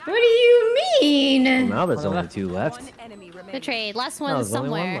do you mean? Well, now there's only 2 left. One enemy The remaining. trade. Last No, one there's only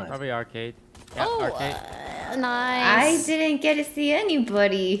one somewhere. left. Probably arcade. Yeah, Oh, arcade. I nice. didn't get to see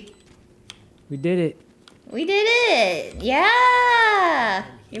anybody. We did it. We did it! Yeah!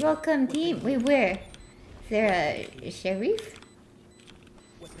 You're welcome, team. Wait, where? Is there a sheriff?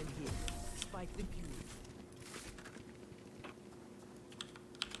 Weapon here. Spike defused.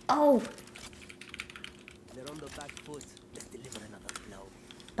 Oh! They're on the back foot. Let's deliver another blow.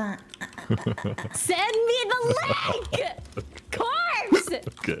 Send me the link! Corpse!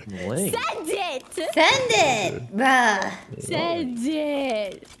 Okay. Link. Send it! Send it! Bruh. Send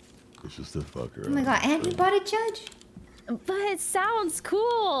it! It's just a fucker. Oh my god, and he bought a judge? But it sounds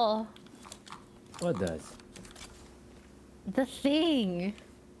cool. What does? The thing.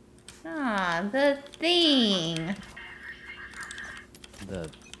 Ah, the thing. The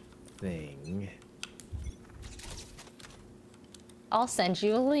thing. I'll send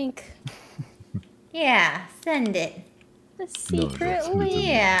you a link. Yeah, send it. The No, secret that's what it's link. in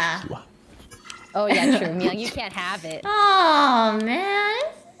Yeah. the- Oh yeah, true. Miyoung, you can't have it. Oh man,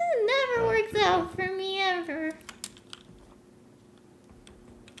 it never works out for me ever.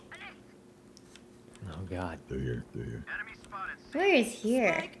 Oh god. They're here. They're here. Where is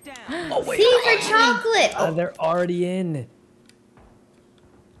here? Spike down. Oh wait. C for chocolate! Oh, They're already in.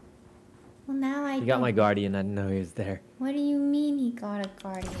 well now I You got don't- my guardian. I didn't know he was there. What do you mean he got a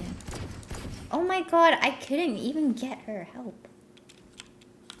guardian? Oh my god, I couldn't even get her help.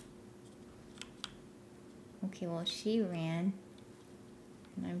 Okay, well she ran.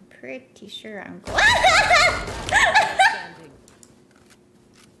 And I'm pretty sure I'm going. Standing.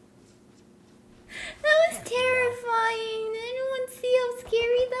 That was terrifying. Did anyone see how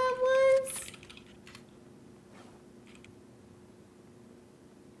scary that was?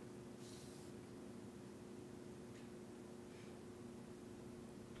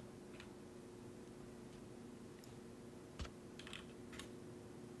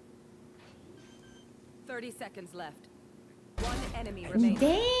 30 seconds left. One enemy remaining.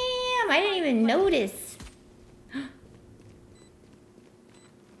 Damn, I didn't even notice.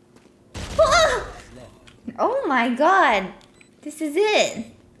 Ah! Oh my god. This is it.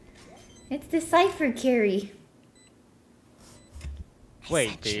 It's the cipher carry.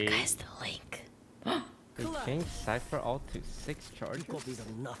 Wait, they the link. changed Cypher all to 6 charges? Copies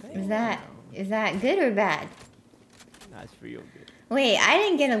are nothing. Is that good or bad? That's real good. Wait, I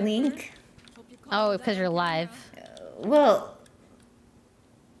didn't get a link. Oh, because you're live. Well.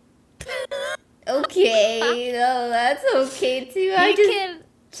 Okay, no, that's okay too. I You just can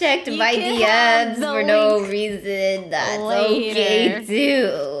checked you my can have DMs the for no link reason. That's later. okay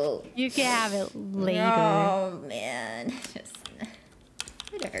too. You can have it later. Oh man,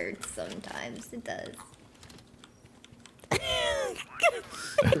 it hurts sometimes. It does.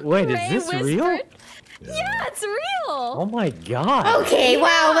 Wait, is Rae this whispered. real? Yeah, it's real. Oh my god. Okay,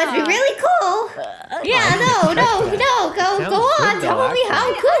 wow, must be really cool. Yeah, no, go Sounds on. good, Tell though, me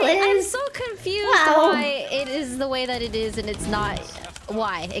how cool it I'm is. so confused Wow. why it is the way that it is and it's not.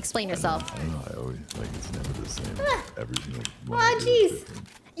 Why? Explain yourself. I don't know. I always like it's never the same. Every single one. Oh, I do is jeez. different.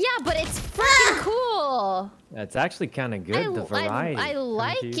 Yeah, but it's freaking cool. That's actually kind of good, the variety. I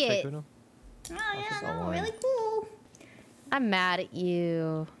like it. Sykkuno? Oh yeah, so no, one. really cool. I'm mad at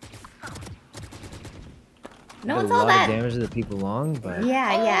you. No Did one's a all lot that. of damage to the people long, but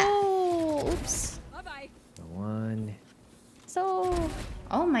Yeah. Oh, oops. Bye-bye. the one. So.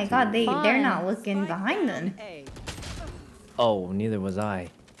 Oh my god, they're Fun. not looking behind them. A. Oh, neither was I.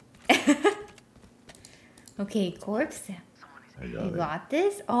 Okay, corpse. I You got it. got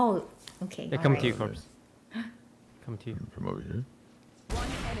this? Oh, okay. They come to alright. you, corpse. Come to you. From over here. One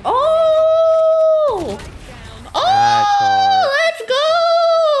enemy. Oh! That's Oh! Let's go!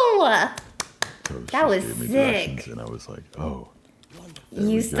 So That she was gave me sick. directions, and I was like, oh. You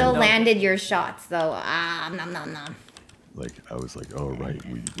we still go. landed your shots though. Ah, nom nom nom. Like I was like, oh right,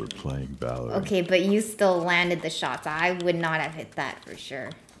 we were playing Valorant. Okay, but you still landed the shots. I would not have hit that for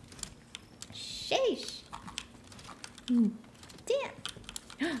sure. Sheesh.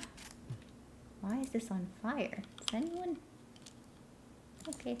 Damn. Why is this on fire? Is anyone?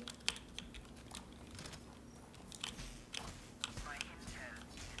 Okay.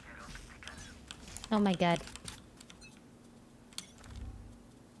 Oh my god.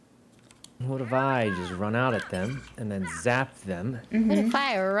 What if I just run out at them and then zap them? What if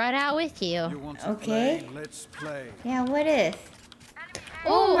I run out with you? Okay. Let's play. Yeah, what if?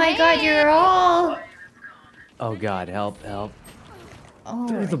 Oh my god, you're all... Oh god, help, help. Oh,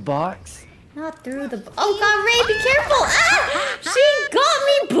 Through the box? not through the... Oh god, Rae, be careful! Ah! She got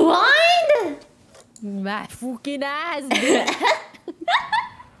me blind! My fucking eyes, bitch.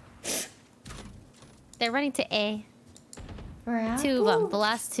 They're running to A. Two of them. The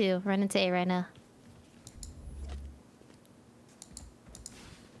last two. Running to A right now.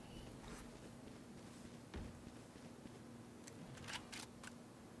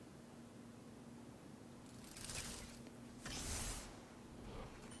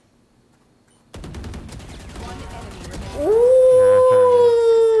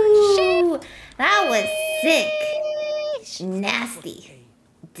 Ooh! That was sick. Nasty.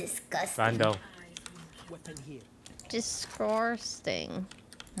 Disgusting. Vandal. Weapon here. Disgusting.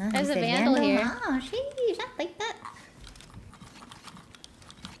 There's There's a vandal here. Oh, sheesh, I like that.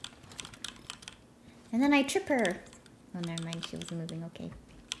 And then I trip her. Oh, never mind. She was moving. Okay.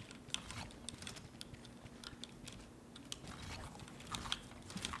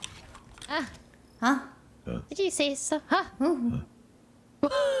 Ah. Huh? Did you say so? Huh?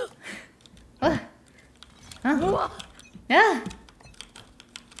 Huh? Yeah.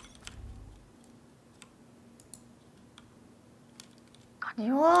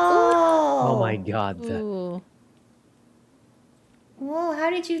 Whoa. Oh my god. Ooh. Whoa, how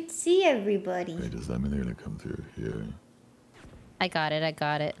did you see everybody? Hey, does that mean they're gonna come through here? I got it. I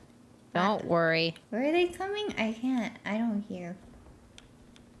got it. Don't worry. Where are they coming? I can't. I don't hear.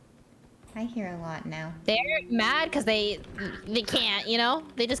 I hear a lot now. They're mad because they can't, you know?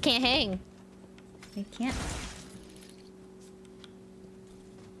 They just can't hang. They can't.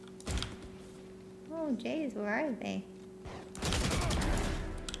 Oh, Jays, where are they?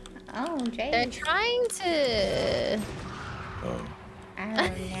 Oh, Jays. They're trying to... Oh. I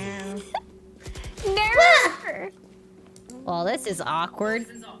don't know. No! Well, this is awkward.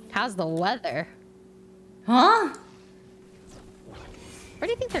 How's the weather? Huh? Where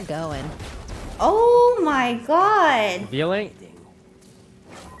do you think they're going? Oh my god. Revealing?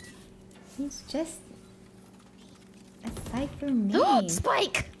 He's just a cypher main.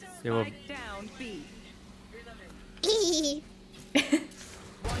 Spike! They were Down B. Eee.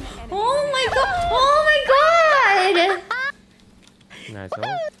 Oh my god! Oh my god! nice.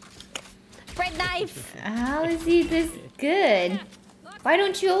 Oh. Red knife! How is he this good? Why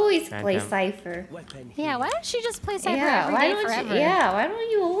don't you always play Phantom. Cypher? Weapon Yeah, why don't you just play Cypher Yeah, every why day don't forever? you? Yeah, why don't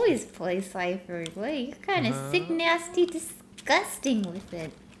you always play Cypher? Like, you're kind of sick, nasty, disgusting with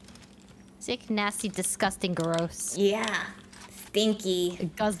it. Sick, nasty, disgusting, gross. Yeah, stinky. A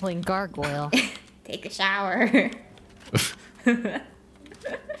guzzling gargoyle. Take a shower.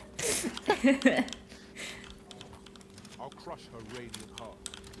 I'll crush her radiant heart.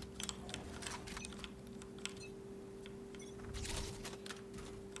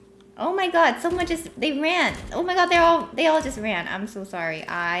 Oh my god, someone they ran. Oh my god, they all just ran. I'm so sorry.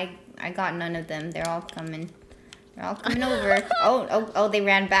 I got none of them. They're all coming. They're all coming over. Oh, they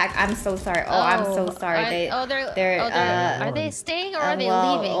ran back. I'm so sorry. Oh, I'm so sorry. Are they staying or are they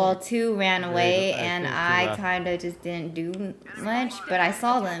leaving? Well, two ran away I and think I left. kind of just didn't do much, but I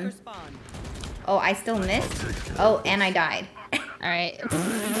saw them. Oh, I still missed. Oh, and I died. Alright.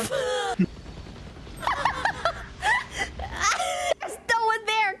 There's no one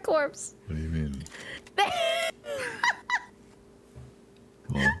there, corpse. What do you mean?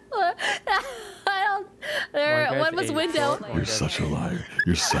 Come on. I don't. One was window. You're such a liar.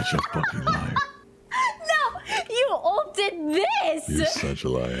 You're such a fucking liar. No, you ulted this. You're such a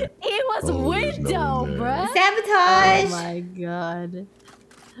liar. It was Oh, there's no window, one there. bruh. Sabotage! Oh my god.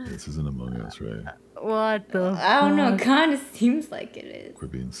 This isn't Among Us, right? What the? I don't know. Kind of seems like it is. We're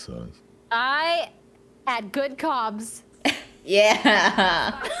being sus. I had good comms.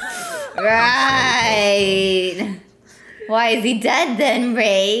 Yeah. Right. Why is he dead then,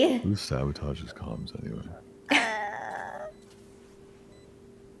 Rae? Who sabotages comms anyway?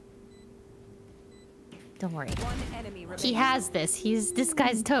 Don't worry. One enemy remaining. He has this. This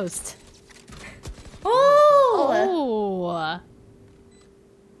guy's toast. Oh! Oh.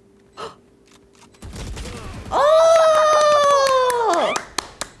 Oh!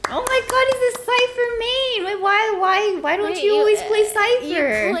 Oh my god, he's a Cypher main! Wait, why don't you always play Cypher?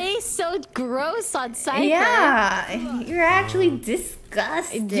 You play so gross on Cypher. Yeah, you're actually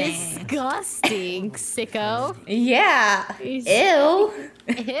disgusting. Disgusting, sicko. Yeah. Ew.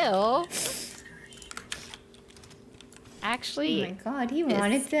 Ew. Oh Actually, my god, he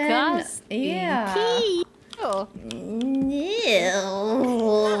wanted them. disgusting. Yeah. Ew. Ew.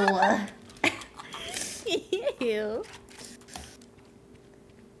 you.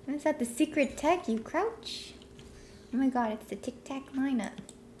 Is that the secret tech? You crouch? Oh my god, it's the tic-tac lineup.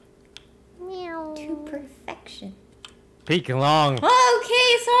 Meow. To perfection. Peek long.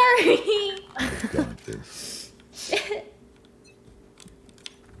 Okay, sorry. Got this.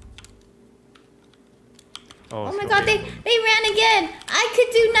 Oh my god, they ran again. I could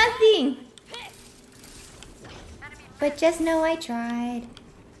do nothing. But just know I tried.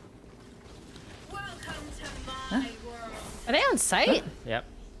 Huh? Are they on site? Yep.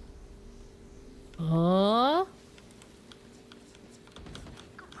 Oh.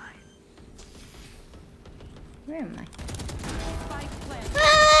 Where am I? Spike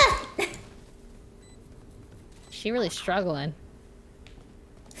Ah! She really struggling.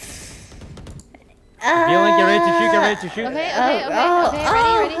 Feeling, get ready to shoot, get ready to shoot. Okay,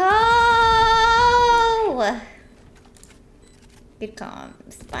 ready. Oh! Good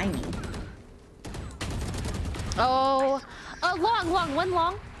comms. By me. Oh, long, one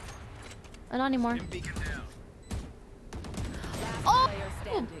long. Not anymore. Oh,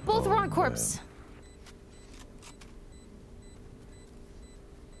 both were on corpse.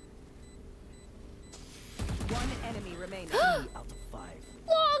 One enemy remaining. 3 out of 5.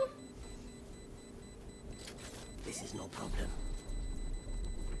 Long. This is no problem.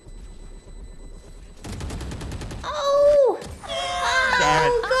 Oh!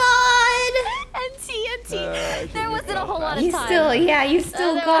 Oh god! NT. There wasn't a whole lot of You time. still, yeah, you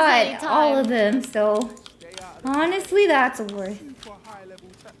still there wasn't any got all time. of them, so honestly, that's worth. Super high level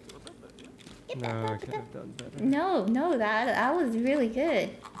tech, remember? Yeah? No, I could have done better. No, that was really good.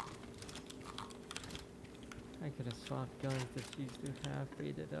 I could have swapped guns that she used to have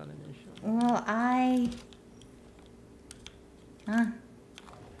rated on initial. Well, I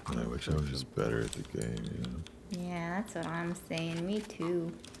wish I was just better at the game, you know? Yeah, that's what I'm saying. Me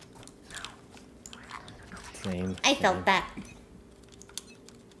too. Same. I felt that.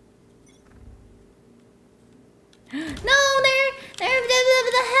 No, they're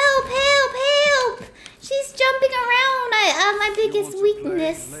the help! She's jumping around. My biggest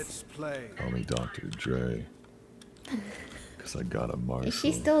weakness. Let's play. Call me Dr. Dre. Because I got a marshal. Is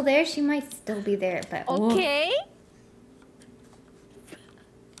she still there? She might still be there, but Okay.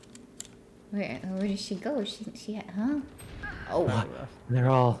 Where did she go? She huh? Oh, They're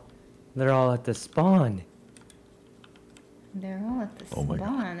all at the spawn. they're all at the Oh my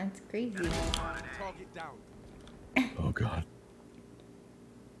spawn. That's crazy. Target down. Oh god.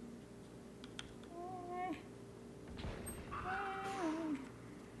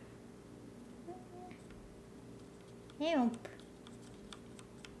 Help.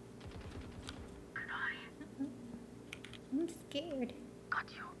 I'm scared.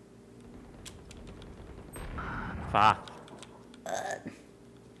 Fuck.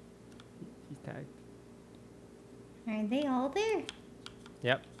 He's tagged. Are they all there?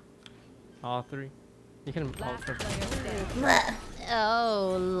 Yep. All 3. You can Last also. player standing. Bleh.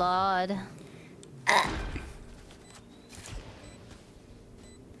 Oh Lord. I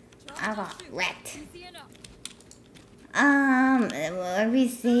got wrecked. Are we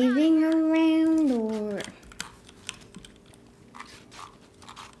saving a round or?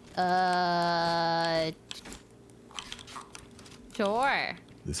 Sure.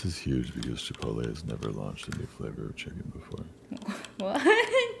 This is huge because Chipotle has never launched a new flavor of chicken before. What?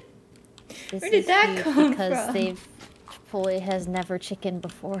 This Where did is that huge come because from? Chipotle has never chicken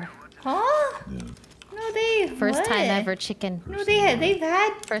before. Huh? Yeah. No, they. First what? time ever chicken. No, they've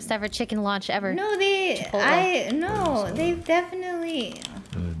had. First ever chicken launch ever. No, Chipotle. they've definitely.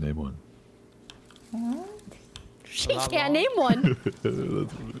 Name one. What? She can't name one. That's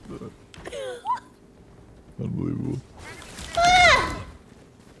unbelievable. Ah!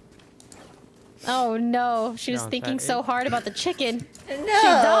 Oh no, she was You're on thinking site so 8. hard about the chicken. No,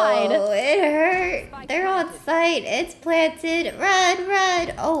 died. It hurt. They're on site. It's planted.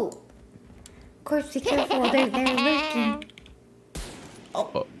 Run. Oh. Of course, be careful. They're lurking.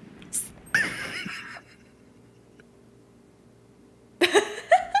 Oh.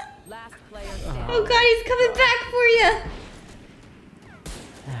 Last player standing. Oh god, he's coming back for you.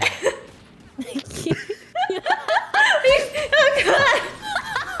 Oh god.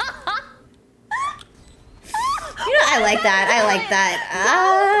 You know, I like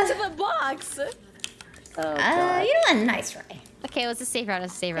that. To the box. Oh, God. You know what? Nice, Rae. Okay, it was a safe round.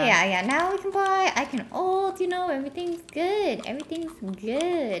 It's a safe round. Yeah. Now we can buy. I can ult. You know, everything's good. I'm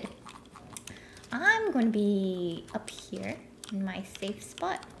going to be up here in my safe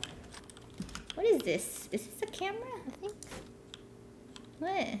spot. What is this? Is this a camera? I think.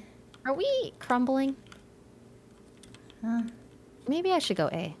 What? Are we crumbling? Huh? Maybe I should go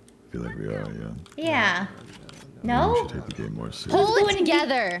A. I feel like we are, yeah. Yeah. No? You should take the game more seriously. Pull it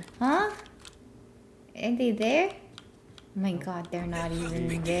together. Huh? Are they there? Oh my god, they're not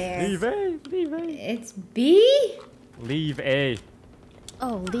even there. Leave A. Leave A. It's B? Leave A.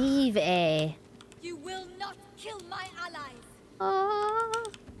 Oh, leave A. You will not kill my allies.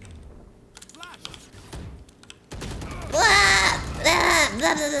 Blah,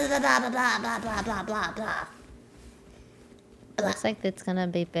 blah, blah, blah, blah, blah, blah, blah, blah, blah, blah. Looks like it's gonna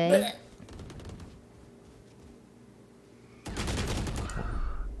be big.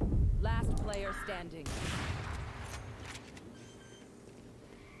 Last player standing.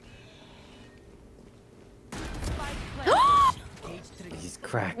 Spike planted. He's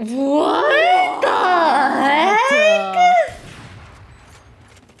cracked. What the heck?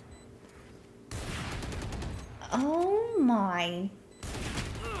 Oh my.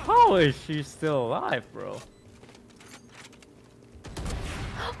 How is she still alive, bro?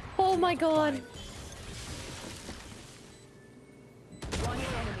 Oh my god. One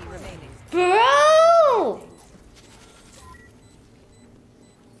enemy remaining. Bro!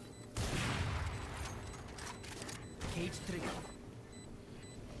 Cage trigger.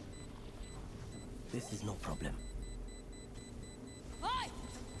 This is no problem.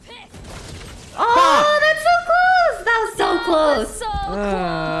 Oh, that's so close! That was so close!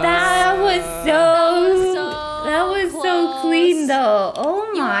 That was so clean though.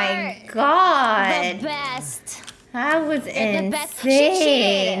 Oh my god. The best. That was The best.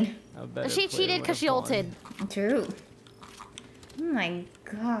 insane. She cheated because she ulted. True. Oh my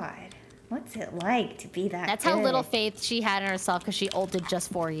god. What's it like to be that That's good? how little faith she had in herself because she ulted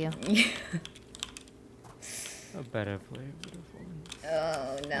just for you. A better play would have won.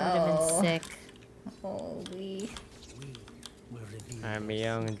 Oh no. That would have been sick. Holy. I'm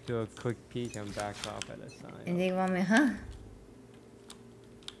Miyoung, do a quick peek and back off at a sign. And they want me, huh?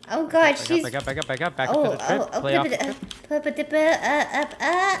 Oh god, she's... Back up, back up, back up, back oh, up to the trip. oh, Play off the trip.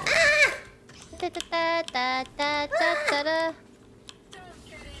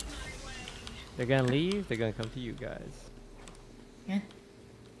 They're gonna leave, they're gonna come to you guys. Yeah.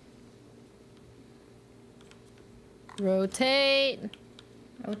 Rotate.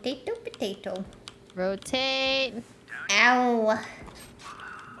 Potato, potato. Rotate. Ow.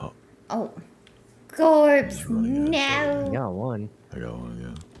 Oh. Oh. Corpse. You No. got one. I got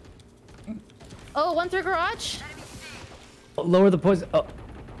one, yeah. Oh, one through garage. Oh, lower the poison. Oh.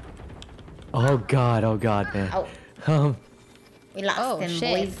 Oh god, man. Oh. We lost him,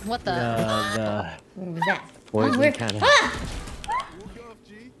 shit. boys. What the? What was that? Poison where- kinda- Ah!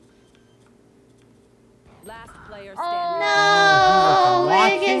 Last player No!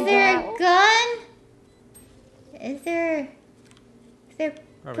 standing. Like, is there a gun? Is there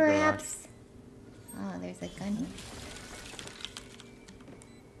Probably perhaps... Oh, there's a gun here.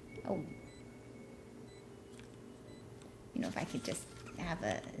 Oh. You know, if I could just have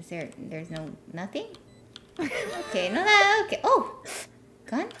a... There's nothing? Okay, no, okay. Oh!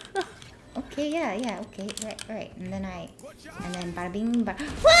 Gun? Okay, yeah, okay, right. And then bada bing, bada...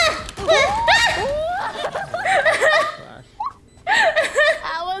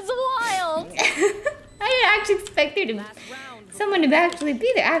 That was wild. I didn't actually expect someone to actually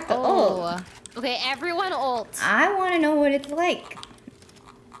be there. I have to ult. Okay, everyone ult. I want to know what it's like.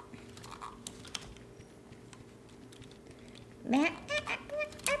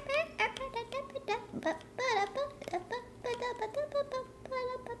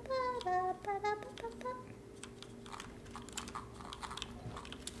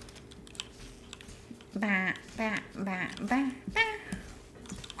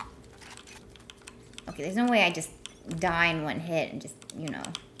 Okay, there's no way I just die in one hit and just, you know.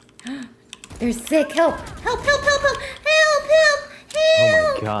 They're sick. Help! Help! Help! Help! Help! Help! Help!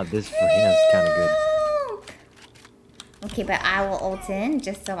 Oh my god, this Reina's kind of good. Okay, but I will ult in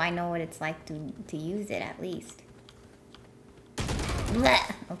just so I know what it's like to use it at least.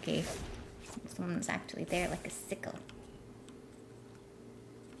 Blech. Okay, someone's actually there like a sicko.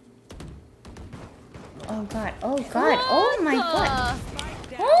 Oh god! Oh god! Oh my god!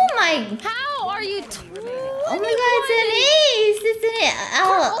 Oh my! How are you? Oh my god! It's an ace! It's an ace!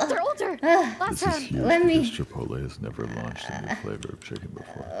 Older. This is huge because Chipotle has never launched a new flavor of chicken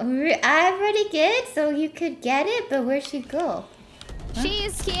before. I already get it, so you could get it, but where'd she go? Huh?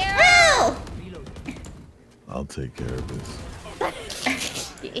 She's here. Ow! I'll take care of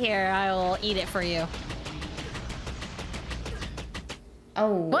this. Here, I will eat it for you.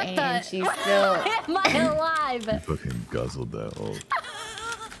 Oh, what and the? she's still... Am I alive? You fucking guzzled that ult.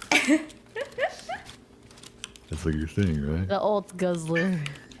 That's like your thing, right? The ult guzzler.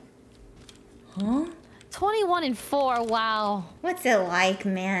 Huh? 21 and 4. Wow. What's it like,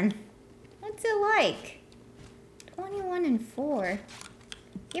 man? What's it like? 21 and 4.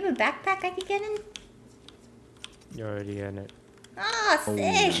 You have a backpack I could get in? You're already in it. Oh,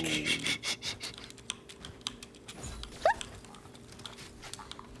 sick!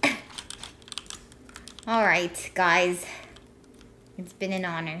 Alright, guys. It's been an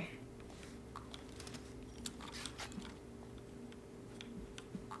honor.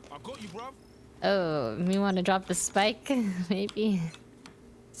 I got you, bruv. Oh, you want to drop the spike? Maybe.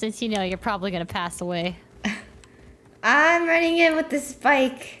 Since you know you're probably gonna pass away. I'm running in with the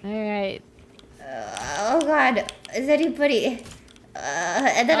spike. Alright. Oh god. Is anybody...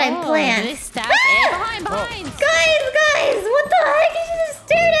 and then I plant. They stack it. Behind! Guys! What the heck? You just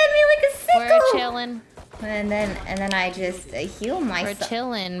stared at me like a sicko! We're chilling. And then I just heal myself. We're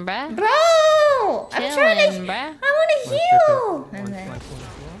chilling, bruh. Bro! I'm trying to... bruh. I want to heal! And then...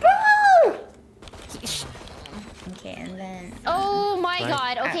 Bro! Okay, and then... Oh my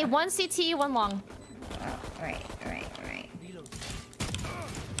god. Okay, one CT, one long. Oh, right.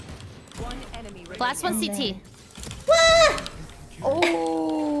 One enemy Last one And CT. then- What?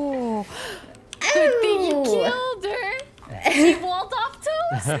 Oh! Good thing you killed her! She walled off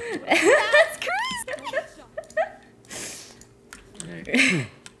toast! That's crazy!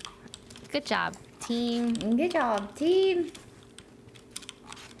 Good job, team. Good job, team.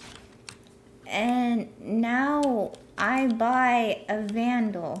 And now I buy a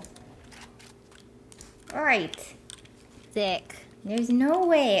Vandal. Alright. Sick. There's no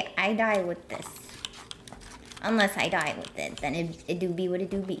way I die with this. Unless I die with it, then it do be what it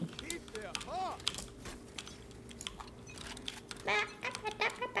do be.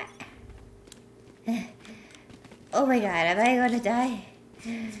 Oh my god, am I gonna die?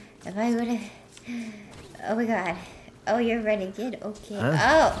 Am I gonna... Oh my god. Oh, you're renegade? Okay. Huh?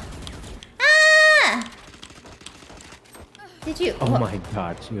 Oh! Ah! Did you... Oh my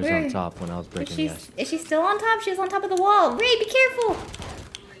god, she was Where- on top when I was breaking the ice. Is she still on top? She was on top of the wall. Rae, be careful!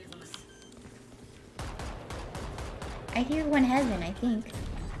 I hear one heaven, I think.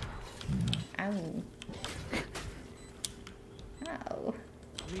 Ow. Ow.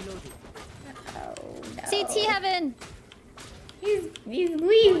 Oh, no. CT heaven! He's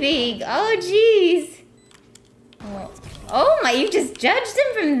leaving. Oh, jeez. Oh my, you just judged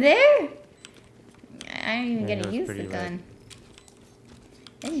him from there? I don't even get to use the gun.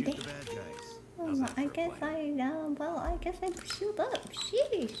 Dang, dang. Oh, I guess I guess I pursued up.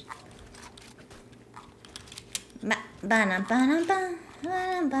 Sheesh. Ba-na-ba-na-ba.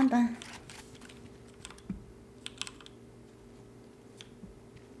 Ba-na-ba-ba.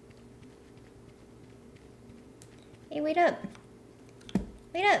 Hey, wait up.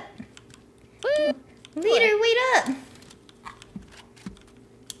 Wait up. Woo! Leader, wait up.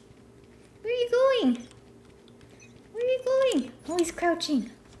 Where are you going? Where are you going? Oh, he's crouching.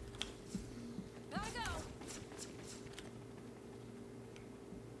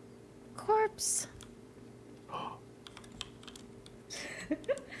 Corpse.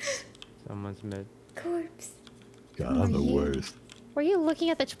 Someone's mid. Corpse. God, I'm the worst. Were you looking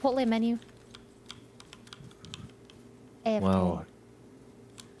at the Chipotle menu? AFK. Well,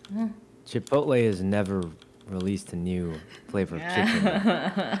 Chipotle has never released a new flavor of chicken.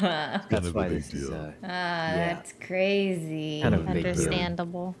 That's Kind of why a big this is, deal. That's crazy. kind of a big deal.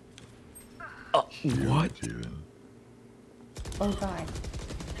 Understandable. Oh, what? Oh god.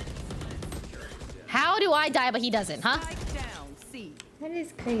 How do I die but he doesn't, huh? down. C. That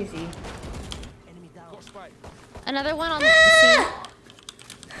is crazy. Enemy down. Another one on the scene.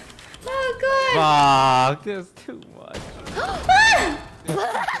 Oh god. Fuck, there's too much.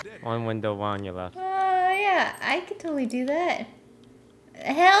 One window, one your left. Yeah, I could totally do that.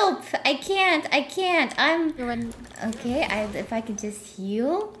 Help! I can't. I'm... Okay, if I could just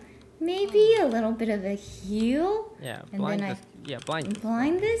heal, maybe a little bit of a heal. Yeah, And blind then this. Yeah, blind this.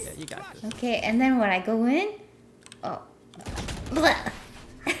 blind this. Yeah, you got this. Okay, and then when I go in, oh, blah.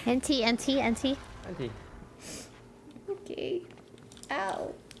 NT. Andy. Okay.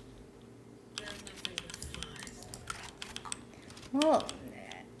 Ow. Well,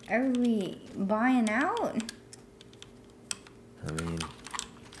 are we buying out? I mean,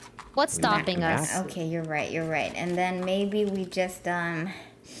 What's stopping back. us? Okay, you're right. And then maybe we just yeah.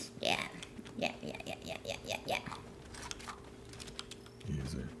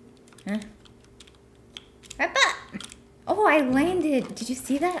 Easy. Huh? Wrap up. Oh, I landed. Did you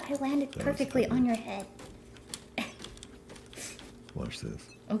see that? I landed That was perfectly heavy. on your head. Watch this.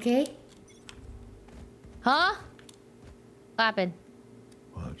 Okay. Huh? What happened?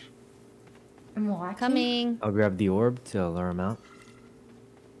 Watch. I'm walking. Coming. I'll grab the orb to lure him out.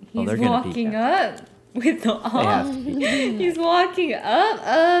 He's they're gonna peek walking up with the They have arm. to peek. He's walking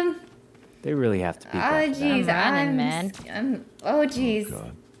up. They really have to be. Oh jeez, man. Oh jeez.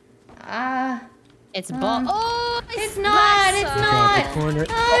 It's ball. Oh, it's not. It's not. The corner.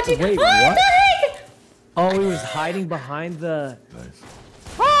 Oh, geez. Wait, what? what? The heck? Oh, he was hiding behind the. Nice.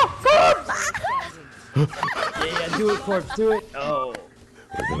 Yeah, do it, Corpse, do it. Oh.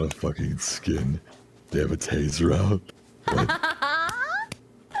 Look at a fucking skin. They have a taser out. What?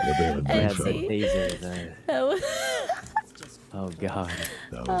 Yeah, they have a knife out. Oh god.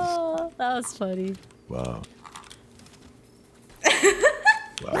 That was funny. Wow.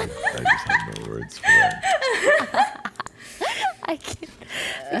 Wow. I just have no words for that. I can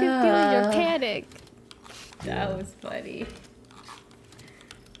feel your panic. That was funny.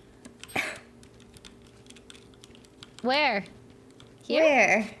 Where? Here?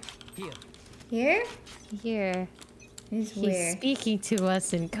 Where? Here. Here? Here. He's He's speaking to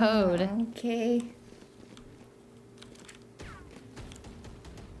us in code. Oh, okay.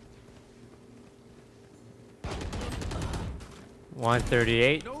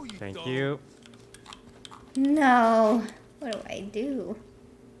 $138. No, you Thank don't. you. No. What do I do?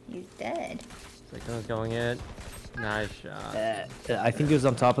 He's dead. Sykkuno's going in. Nice shot. I think it was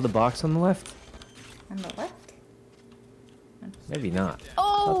on top of the box on the left. On the left? Maybe not. I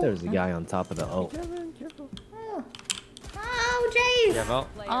Oh! thought there was a guy on top of the. Oh. Oh. Oh, Jace. Yeah, well,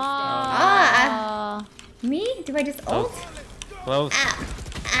 Ah. Me? Do I just ult? close. Help,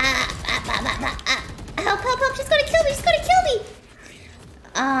 help, help. She's gonna kill me. She's gonna kill me.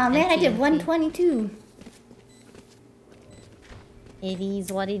 Ah, man, I did 122. It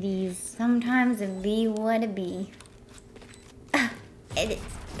is what it is. Sometimes it be what it be. And it's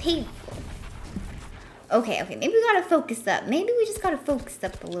painful. Okay, maybe we gotta focus up. Maybe we just gotta focus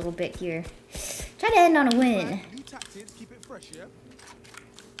up a little bit here. Try to end on a win. You tapped it, keep it fresh, yeah?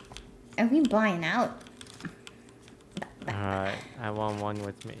 Are we buying out? Alright, I want one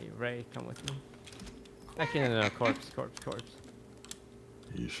with me. Rae, come with me. Actually, no, corpse. Are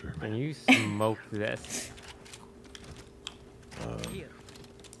you sure, Can man? you smoke this? Here.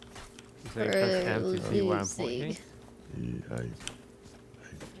 So you press M to see where I'm pointing. I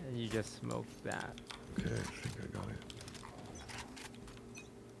And you just smoke that. okay, I think I got it.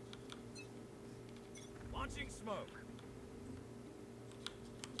 Launching smoke.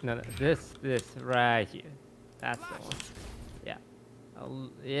 No, this right here. That's the one. Yeah.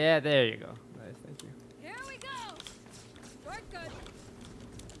 Yeah, there you go. Nice, thank you. Here we go. Start good.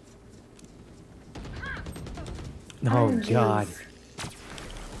 Oh god.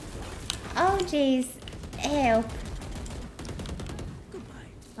 Oh, jeez. Help.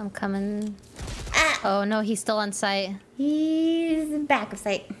 I'm coming. Ah. Oh no, he's still on site. He's back of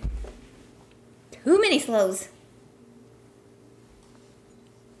sight. Too many slows.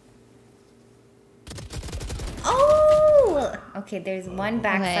 Oh! Okay, there's one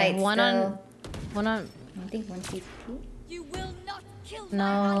back sight one still. on. I think one CP. You will not kill my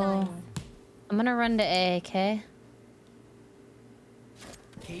ally. No. I'm gonna run to A, okay?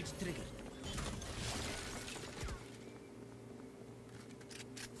 Cage triggered.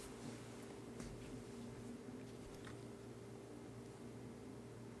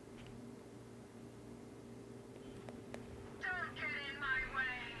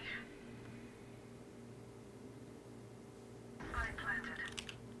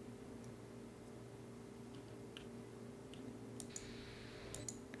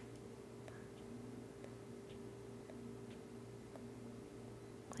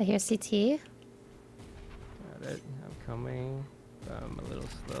 I hear CT. Got it. I'm coming. I'm a little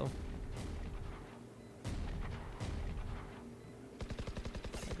slow.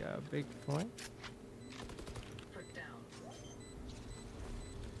 I got a big point.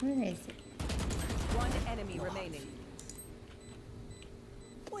 Where is it? One enemy remaining.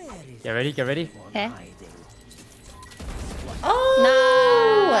 Where is Get ready, get ready. Okay. hiding?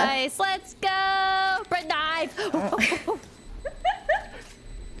 Oh! Nice. Let's go. Bread knife.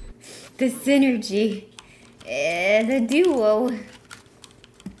 The synergy. The duo.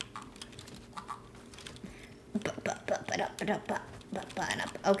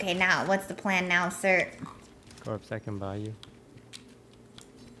 Okay, now, what's the plan now, sir? Corpse, I can buy you.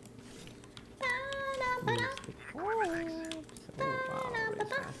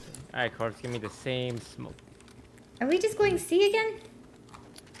 Alright, Corpse, give me the same smoke. Are we just going C again?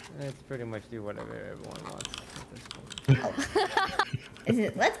 Let's pretty much do whatever everyone wants at this point. Is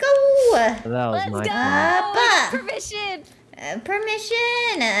it? Let's go! That was Let's my go. fault. Permission.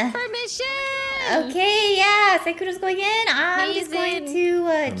 Permission! Permission. Okay, yeah, Sykkuno's going in. I'm just going to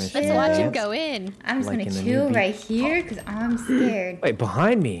Permission. chill. Let's watch him Dance. go in. I'm just Like gonna in the chill new right here because I'm scared. Wait,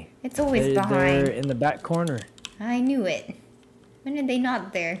 behind me. It's always They're behind. in the back corner. I knew it. When are they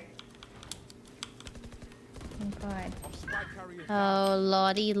not there? Oh god. Oh,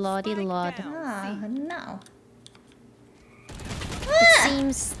 lordy, lordy, lord. Ah, no. It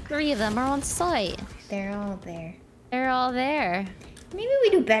seems 3 of them are on site. They're all there. They're all there. Maybe we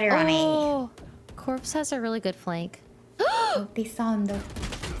do better on A. Oh, Corpse has a really good flank. Oh, they saw him though.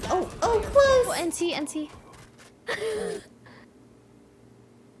 Oh, close! Oh, NT, NT.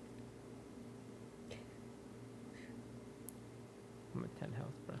 I'm at 10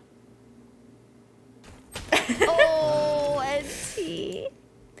 health, bro. Oh, NT.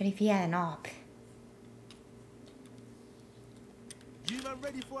 But if he had an op. You man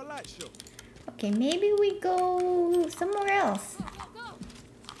ready for a light show? Okay, maybe we go somewhere else.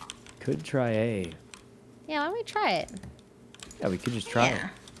 Could try A. Yeah, why don't we try it? Yeah, we could just try it.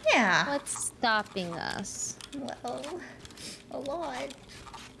 Yeah. What's stopping us? Well, a lot.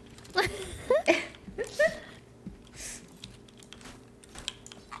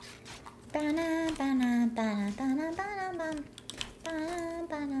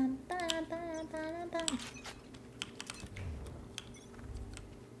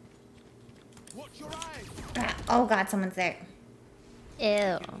 Watch your eyes. Oh god, someone's there.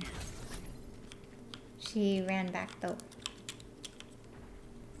 Ew. She ran back though.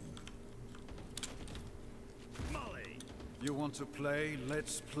 You want to play?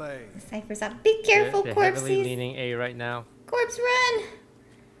 Let's play. Cypher's up. Be careful, They're Corpse. heavily leaning A right now. Corpse, run!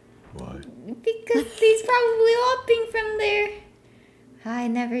 Why? Because he's probably hopping from there. I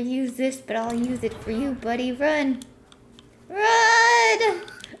never use this, but I'll use it for you, buddy. Run! Run!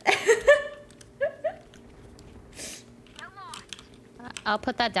 I'll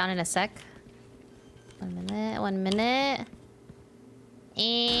put that down in a sec. 1 minute, 1 minute.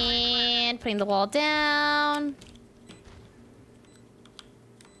 And putting the wall down.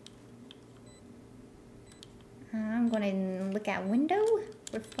 I'm gonna look out window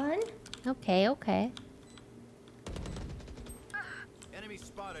for fun. Okay, okay. Enemy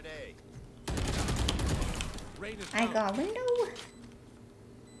spotted A. I got window.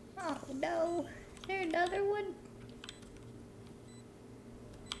 Oh no. Is there another one?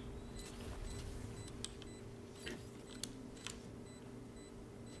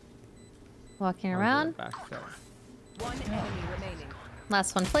 Walking around. One enemy remaining.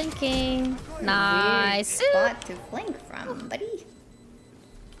 Last one flanking. Nice. Weird spot to flank from, buddy.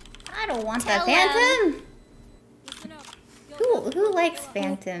 I don't want Tell the phantom. Who likes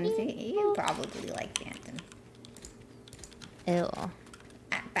phantoms? You probably like phantom. Ew.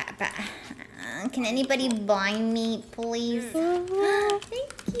 Can anybody buy me, please? Thank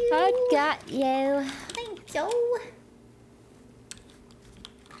you. I got you. Thank you.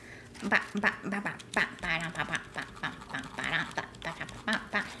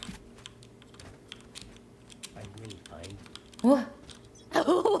 I'm really fine. What?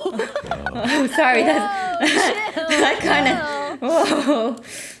 Oh, sorry. That kind of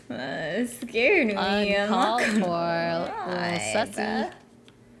scared me. Uncalled for. Sussy.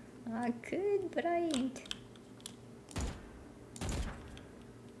 I could, but I ain't.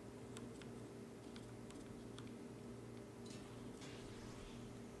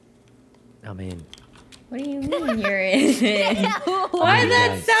 I'm in. What do you mean you're in? Why Yeah,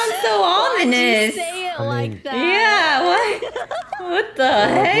 that sound so ominous? Say it I like mean- that. Yeah, what the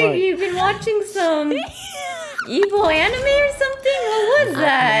heck? what? You've been watching some evil anime or something? What was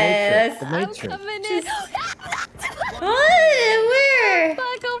that? The Matrix. Coming in. What? Where?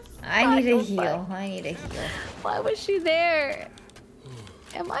 Fuck, oh, I need a fuck, oh, heal. fuck. I need a heal. Why was she there?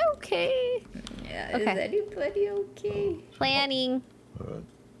 Am I okay? Yeah, Okay. is anybody okay? Planning. Alright.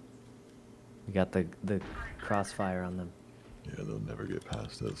 We got the crossfire on them. Yeah, they'll never get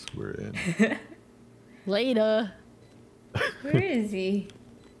past us. We're in. Later. Where is he?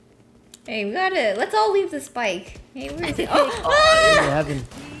 Hey, we gotta. Let's all leave the spike. Hey, where is he? Oh! Heaven.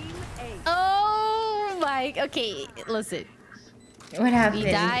 Oh my. Okay, listen. What happened?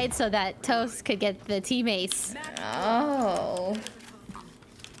 We died so that Toast could get the teammates. Oh.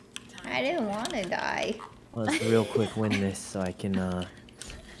 I didn't want to die. Let's real quick win this so I can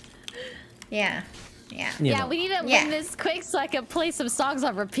Yeah. Yeah. you Yeah, know. we need to Yeah. win this quick so I can play some songs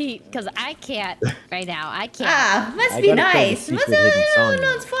on repeat because I can't right now. I can't. Ah, must I be gotta play the nice. Must secret hidden song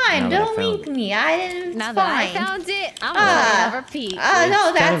no, it's fine. now that I Don't found wink it. me. I didn't. Now It's that I fine. found it, I'm Ah. gonna repeat. Oh, no,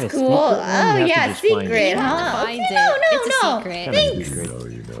 It's kind that's of a cool. secret one, Oh, you have to yeah, just find secret, it. You have to huh? find Okay, it. no, It's a no. secret. Kind of Thanks. secret.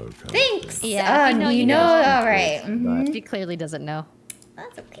 You know, kind of. Thanks. Yeah, if you know, you you know. know. All right. But- He clearly doesn't know.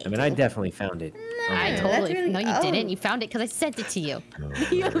 That's okay. I mean, I definitely found it. I Okay. that's totally. really- No, you oh. didn't. You found it because I sent it to you. No,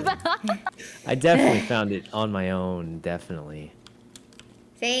 I definitely found it on my own. Definitely.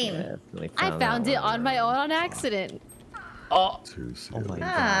 Same. Definitely I that found it one on my own on accident. Oh, too oh my silly. god.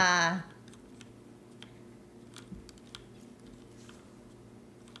 Ah.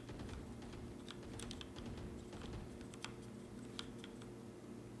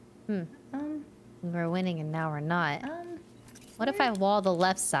 We're winning and now we're not. What if I wall the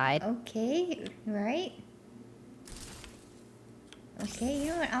left side? Okay, right. Okay, you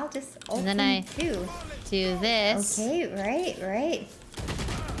know what? I'll just open And then I too. do this. Okay, right.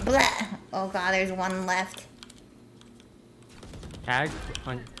 Blah. Oh god, there's one left. Tag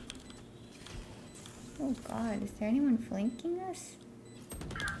on. Oh god, is there anyone flanking us?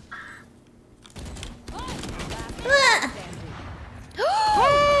 Blah.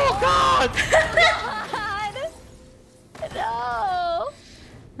 Oh god! No!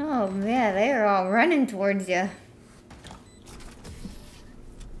 Oh man, they are all running towards you.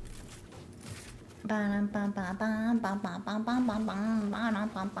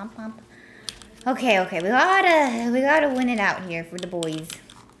 Okay, we gotta win it out here for the boys.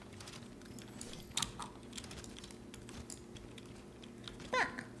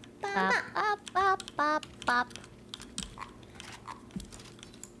 Bop.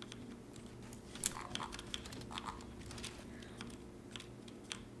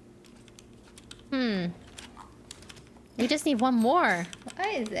 We just need one more. Why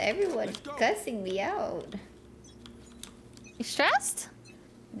is everyone cussing me out? You stressed?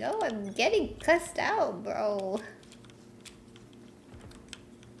 No, I'm getting cussed out, bro.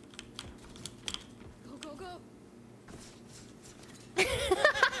 Go.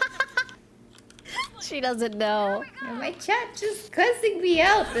 She doesn't know. And my chat just cussing me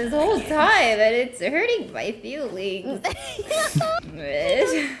out this whole time, and it's hurting my feelings.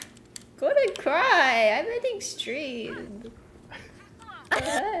 Gonna cry. I'm ending stream.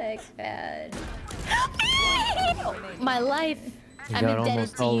 Heck, man. My life. I'm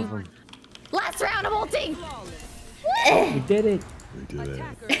indebted to you. Last round of ulting. We did it. We did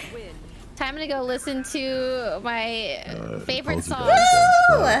it. Time to go listen to my favorite song.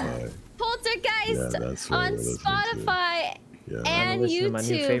 Poltergeist on Spotify and YouTube and my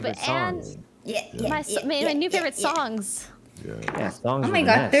new favorite songs. Yeah, songs. Oh my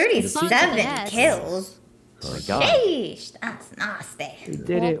god, 37 kills. Oh my god. Sheesh, that's nasty. We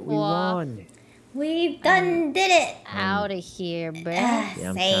did it. We won. We've done did it. Out of here, bruh. Yeah,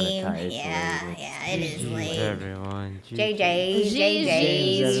 I'm Same. tired, Yeah, it is late. Everyone. GG's.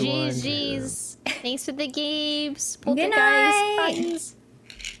 Thanks for the games. Good night.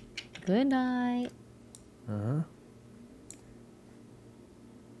 Good night.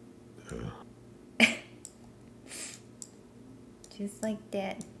 Just like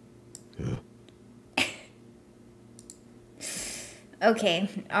that. Yeah. Okay,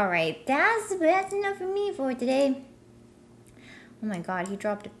 alright. That's enough for me for today. Oh my god, he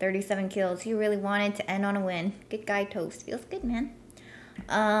dropped 37 kills. He really wanted to end on a win. Good guy, Toast. Feels good, man.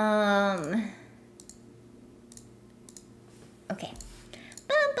 Okay.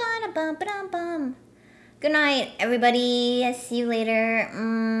 Good night, everybody. I'll see you later. I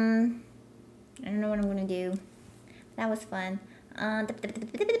don't know what I'm gonna do. That was fun.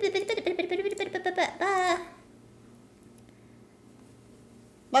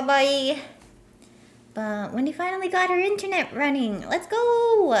 Bye-bye. But Wendy finally got her internet running. Let's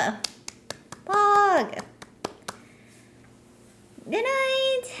go. Pog. Good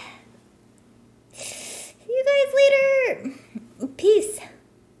night. See you guys later. Peace.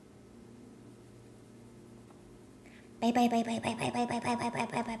 Bye.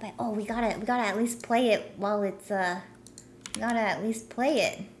 Oh, we gotta at least play it while it's we gotta at least play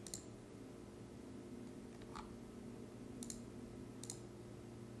it.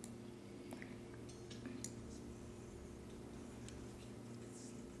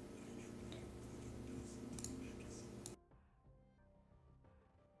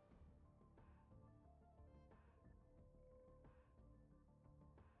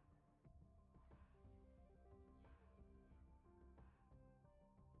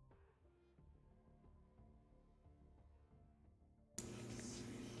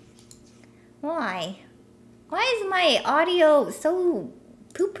 Why? Why is my audio so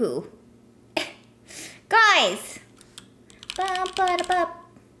poo-poo? Guys!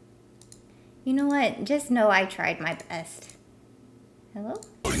 You know what? Just know I tried my best. Hello?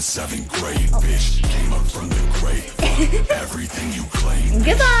 In 7th grade, bitch, came up from the grave. Everything you claim.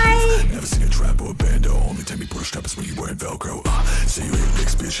 Goodbye! Never seen a trap or a bando. Only time you put a strap is when you wearing Velcro. Say you ain't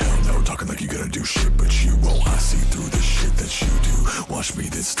fixed, bitch. Hell no. Talking like you gotta do shit, but you won't. I see through the shit that you do. Watch me,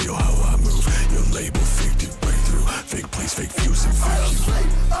 then steal how I move. Your label fake to break through. Fake place, fake views, and fake you.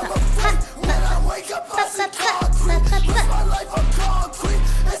 I'm a freak. When I wake up, I see concrete. Lose my life on concrete.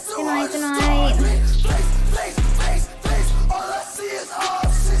 It's the Good night. Face. All I see is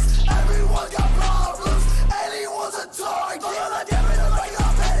options. Everyone got problems. Anyone's a target. All I damn it, I'm like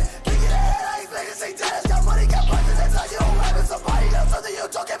I'm headed. Kick it ahead, I ain't making say dead. Got money, got punches, that's how you don't have it. Somebody else, something you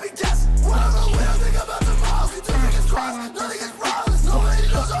don't get me down.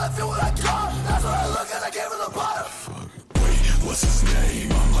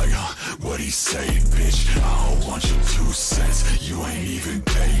 say, bitch. I don't want your 2 cents, you ain't even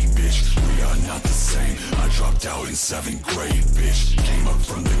paid, bitch. We are not the same, I dropped out in 7th grade, bitch. Came up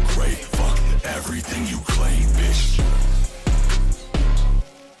from the grave, fuck everything you claim, bitch.